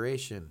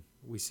Transfiguration,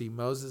 we see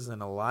Moses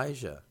and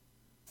Elijah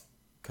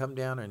come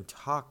down and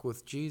talk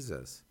with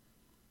Jesus.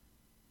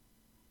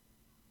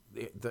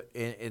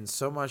 And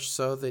so much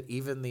so that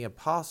even the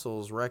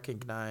apostles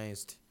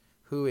recognized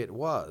who it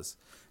was.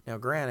 Now,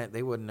 granted,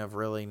 they wouldn't have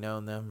really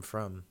known them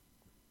from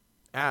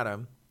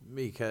Adam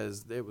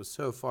because it was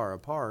so far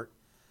apart.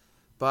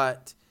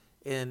 But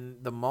in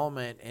the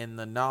moment and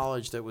the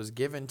knowledge that was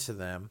given to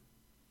them,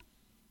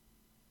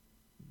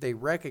 they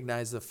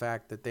recognized the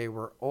fact that they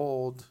were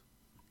Old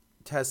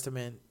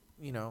Testament,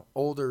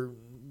 older,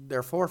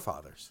 their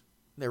forefathers.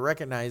 They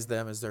recognized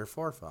them as their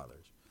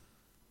forefathers.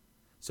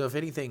 So if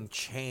anything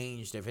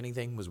changed, if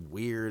anything was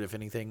weird, if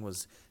anything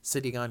was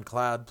sitting on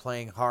cloud,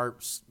 playing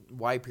harps,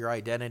 wipe your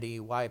identity,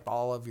 wipe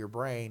all of your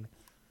brain,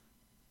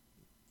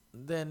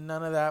 then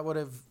none of that would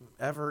have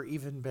ever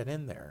even been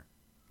in there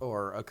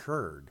or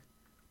occurred.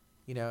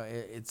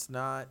 It's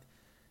not.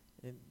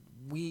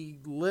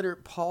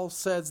 Paul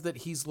says that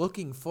he's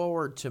looking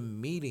forward to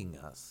meeting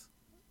us,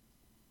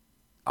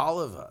 all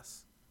of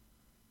us,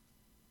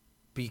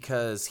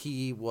 because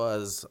he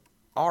was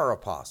our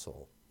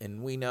apostle.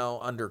 And we know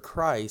under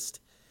Christ,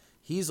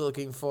 he's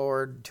looking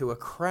forward to a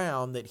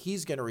crown that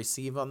he's going to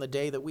receive on the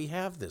day that we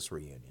have this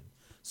reunion.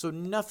 So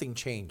nothing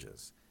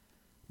changes.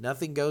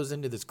 Nothing goes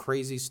into this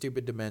crazy,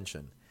 stupid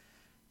dimension.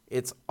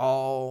 It's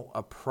all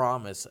a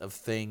promise of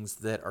things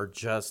that are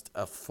just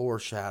a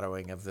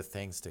foreshadowing of the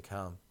things to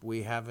come.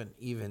 We haven't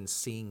even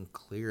seen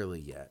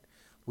clearly yet.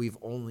 We've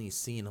only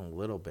seen a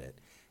little bit.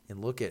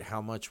 And look at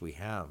how much we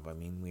have. I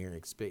mean, we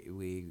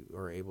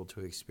are able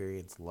to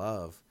experience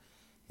love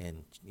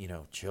and,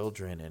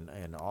 children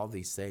and all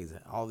these things.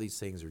 All these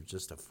things are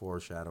just a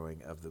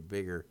foreshadowing of the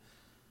bigger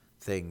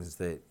things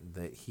that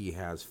he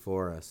has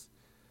for us.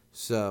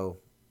 So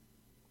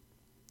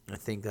I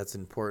think that's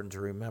important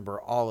to remember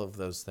all of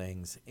those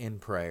things in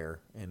prayer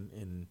and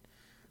in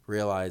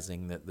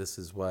realizing that this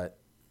is what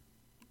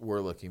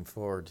we're looking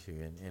forward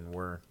to and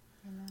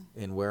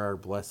where our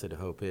blessed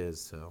hope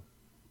is. So,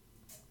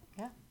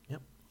 yeah.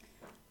 Yep.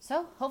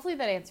 So hopefully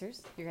that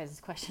answers your guys'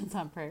 questions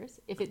on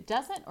prayers. If it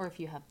doesn't, or if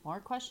you have more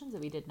questions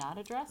that we did not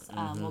address,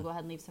 we'll go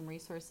ahead and leave some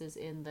resources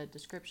in the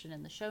description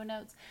in the show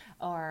notes,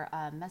 or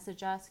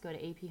message us, go to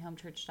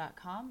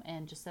aphomechurch.com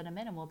and just send them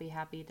in, and we'll be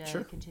happy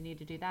to continue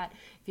to do that.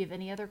 If you have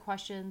any other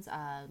questions,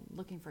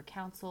 looking for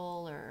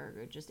counsel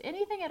or just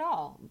anything at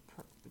all,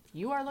 if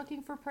you are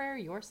looking for prayer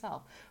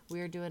yourself,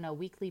 we are doing a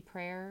weekly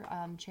prayer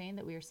chain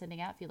that we are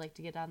sending out. If you'd like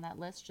to get on that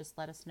list, just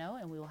let us know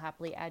and we will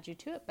happily add you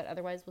to it. But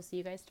otherwise, we'll see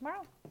you guys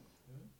tomorrow.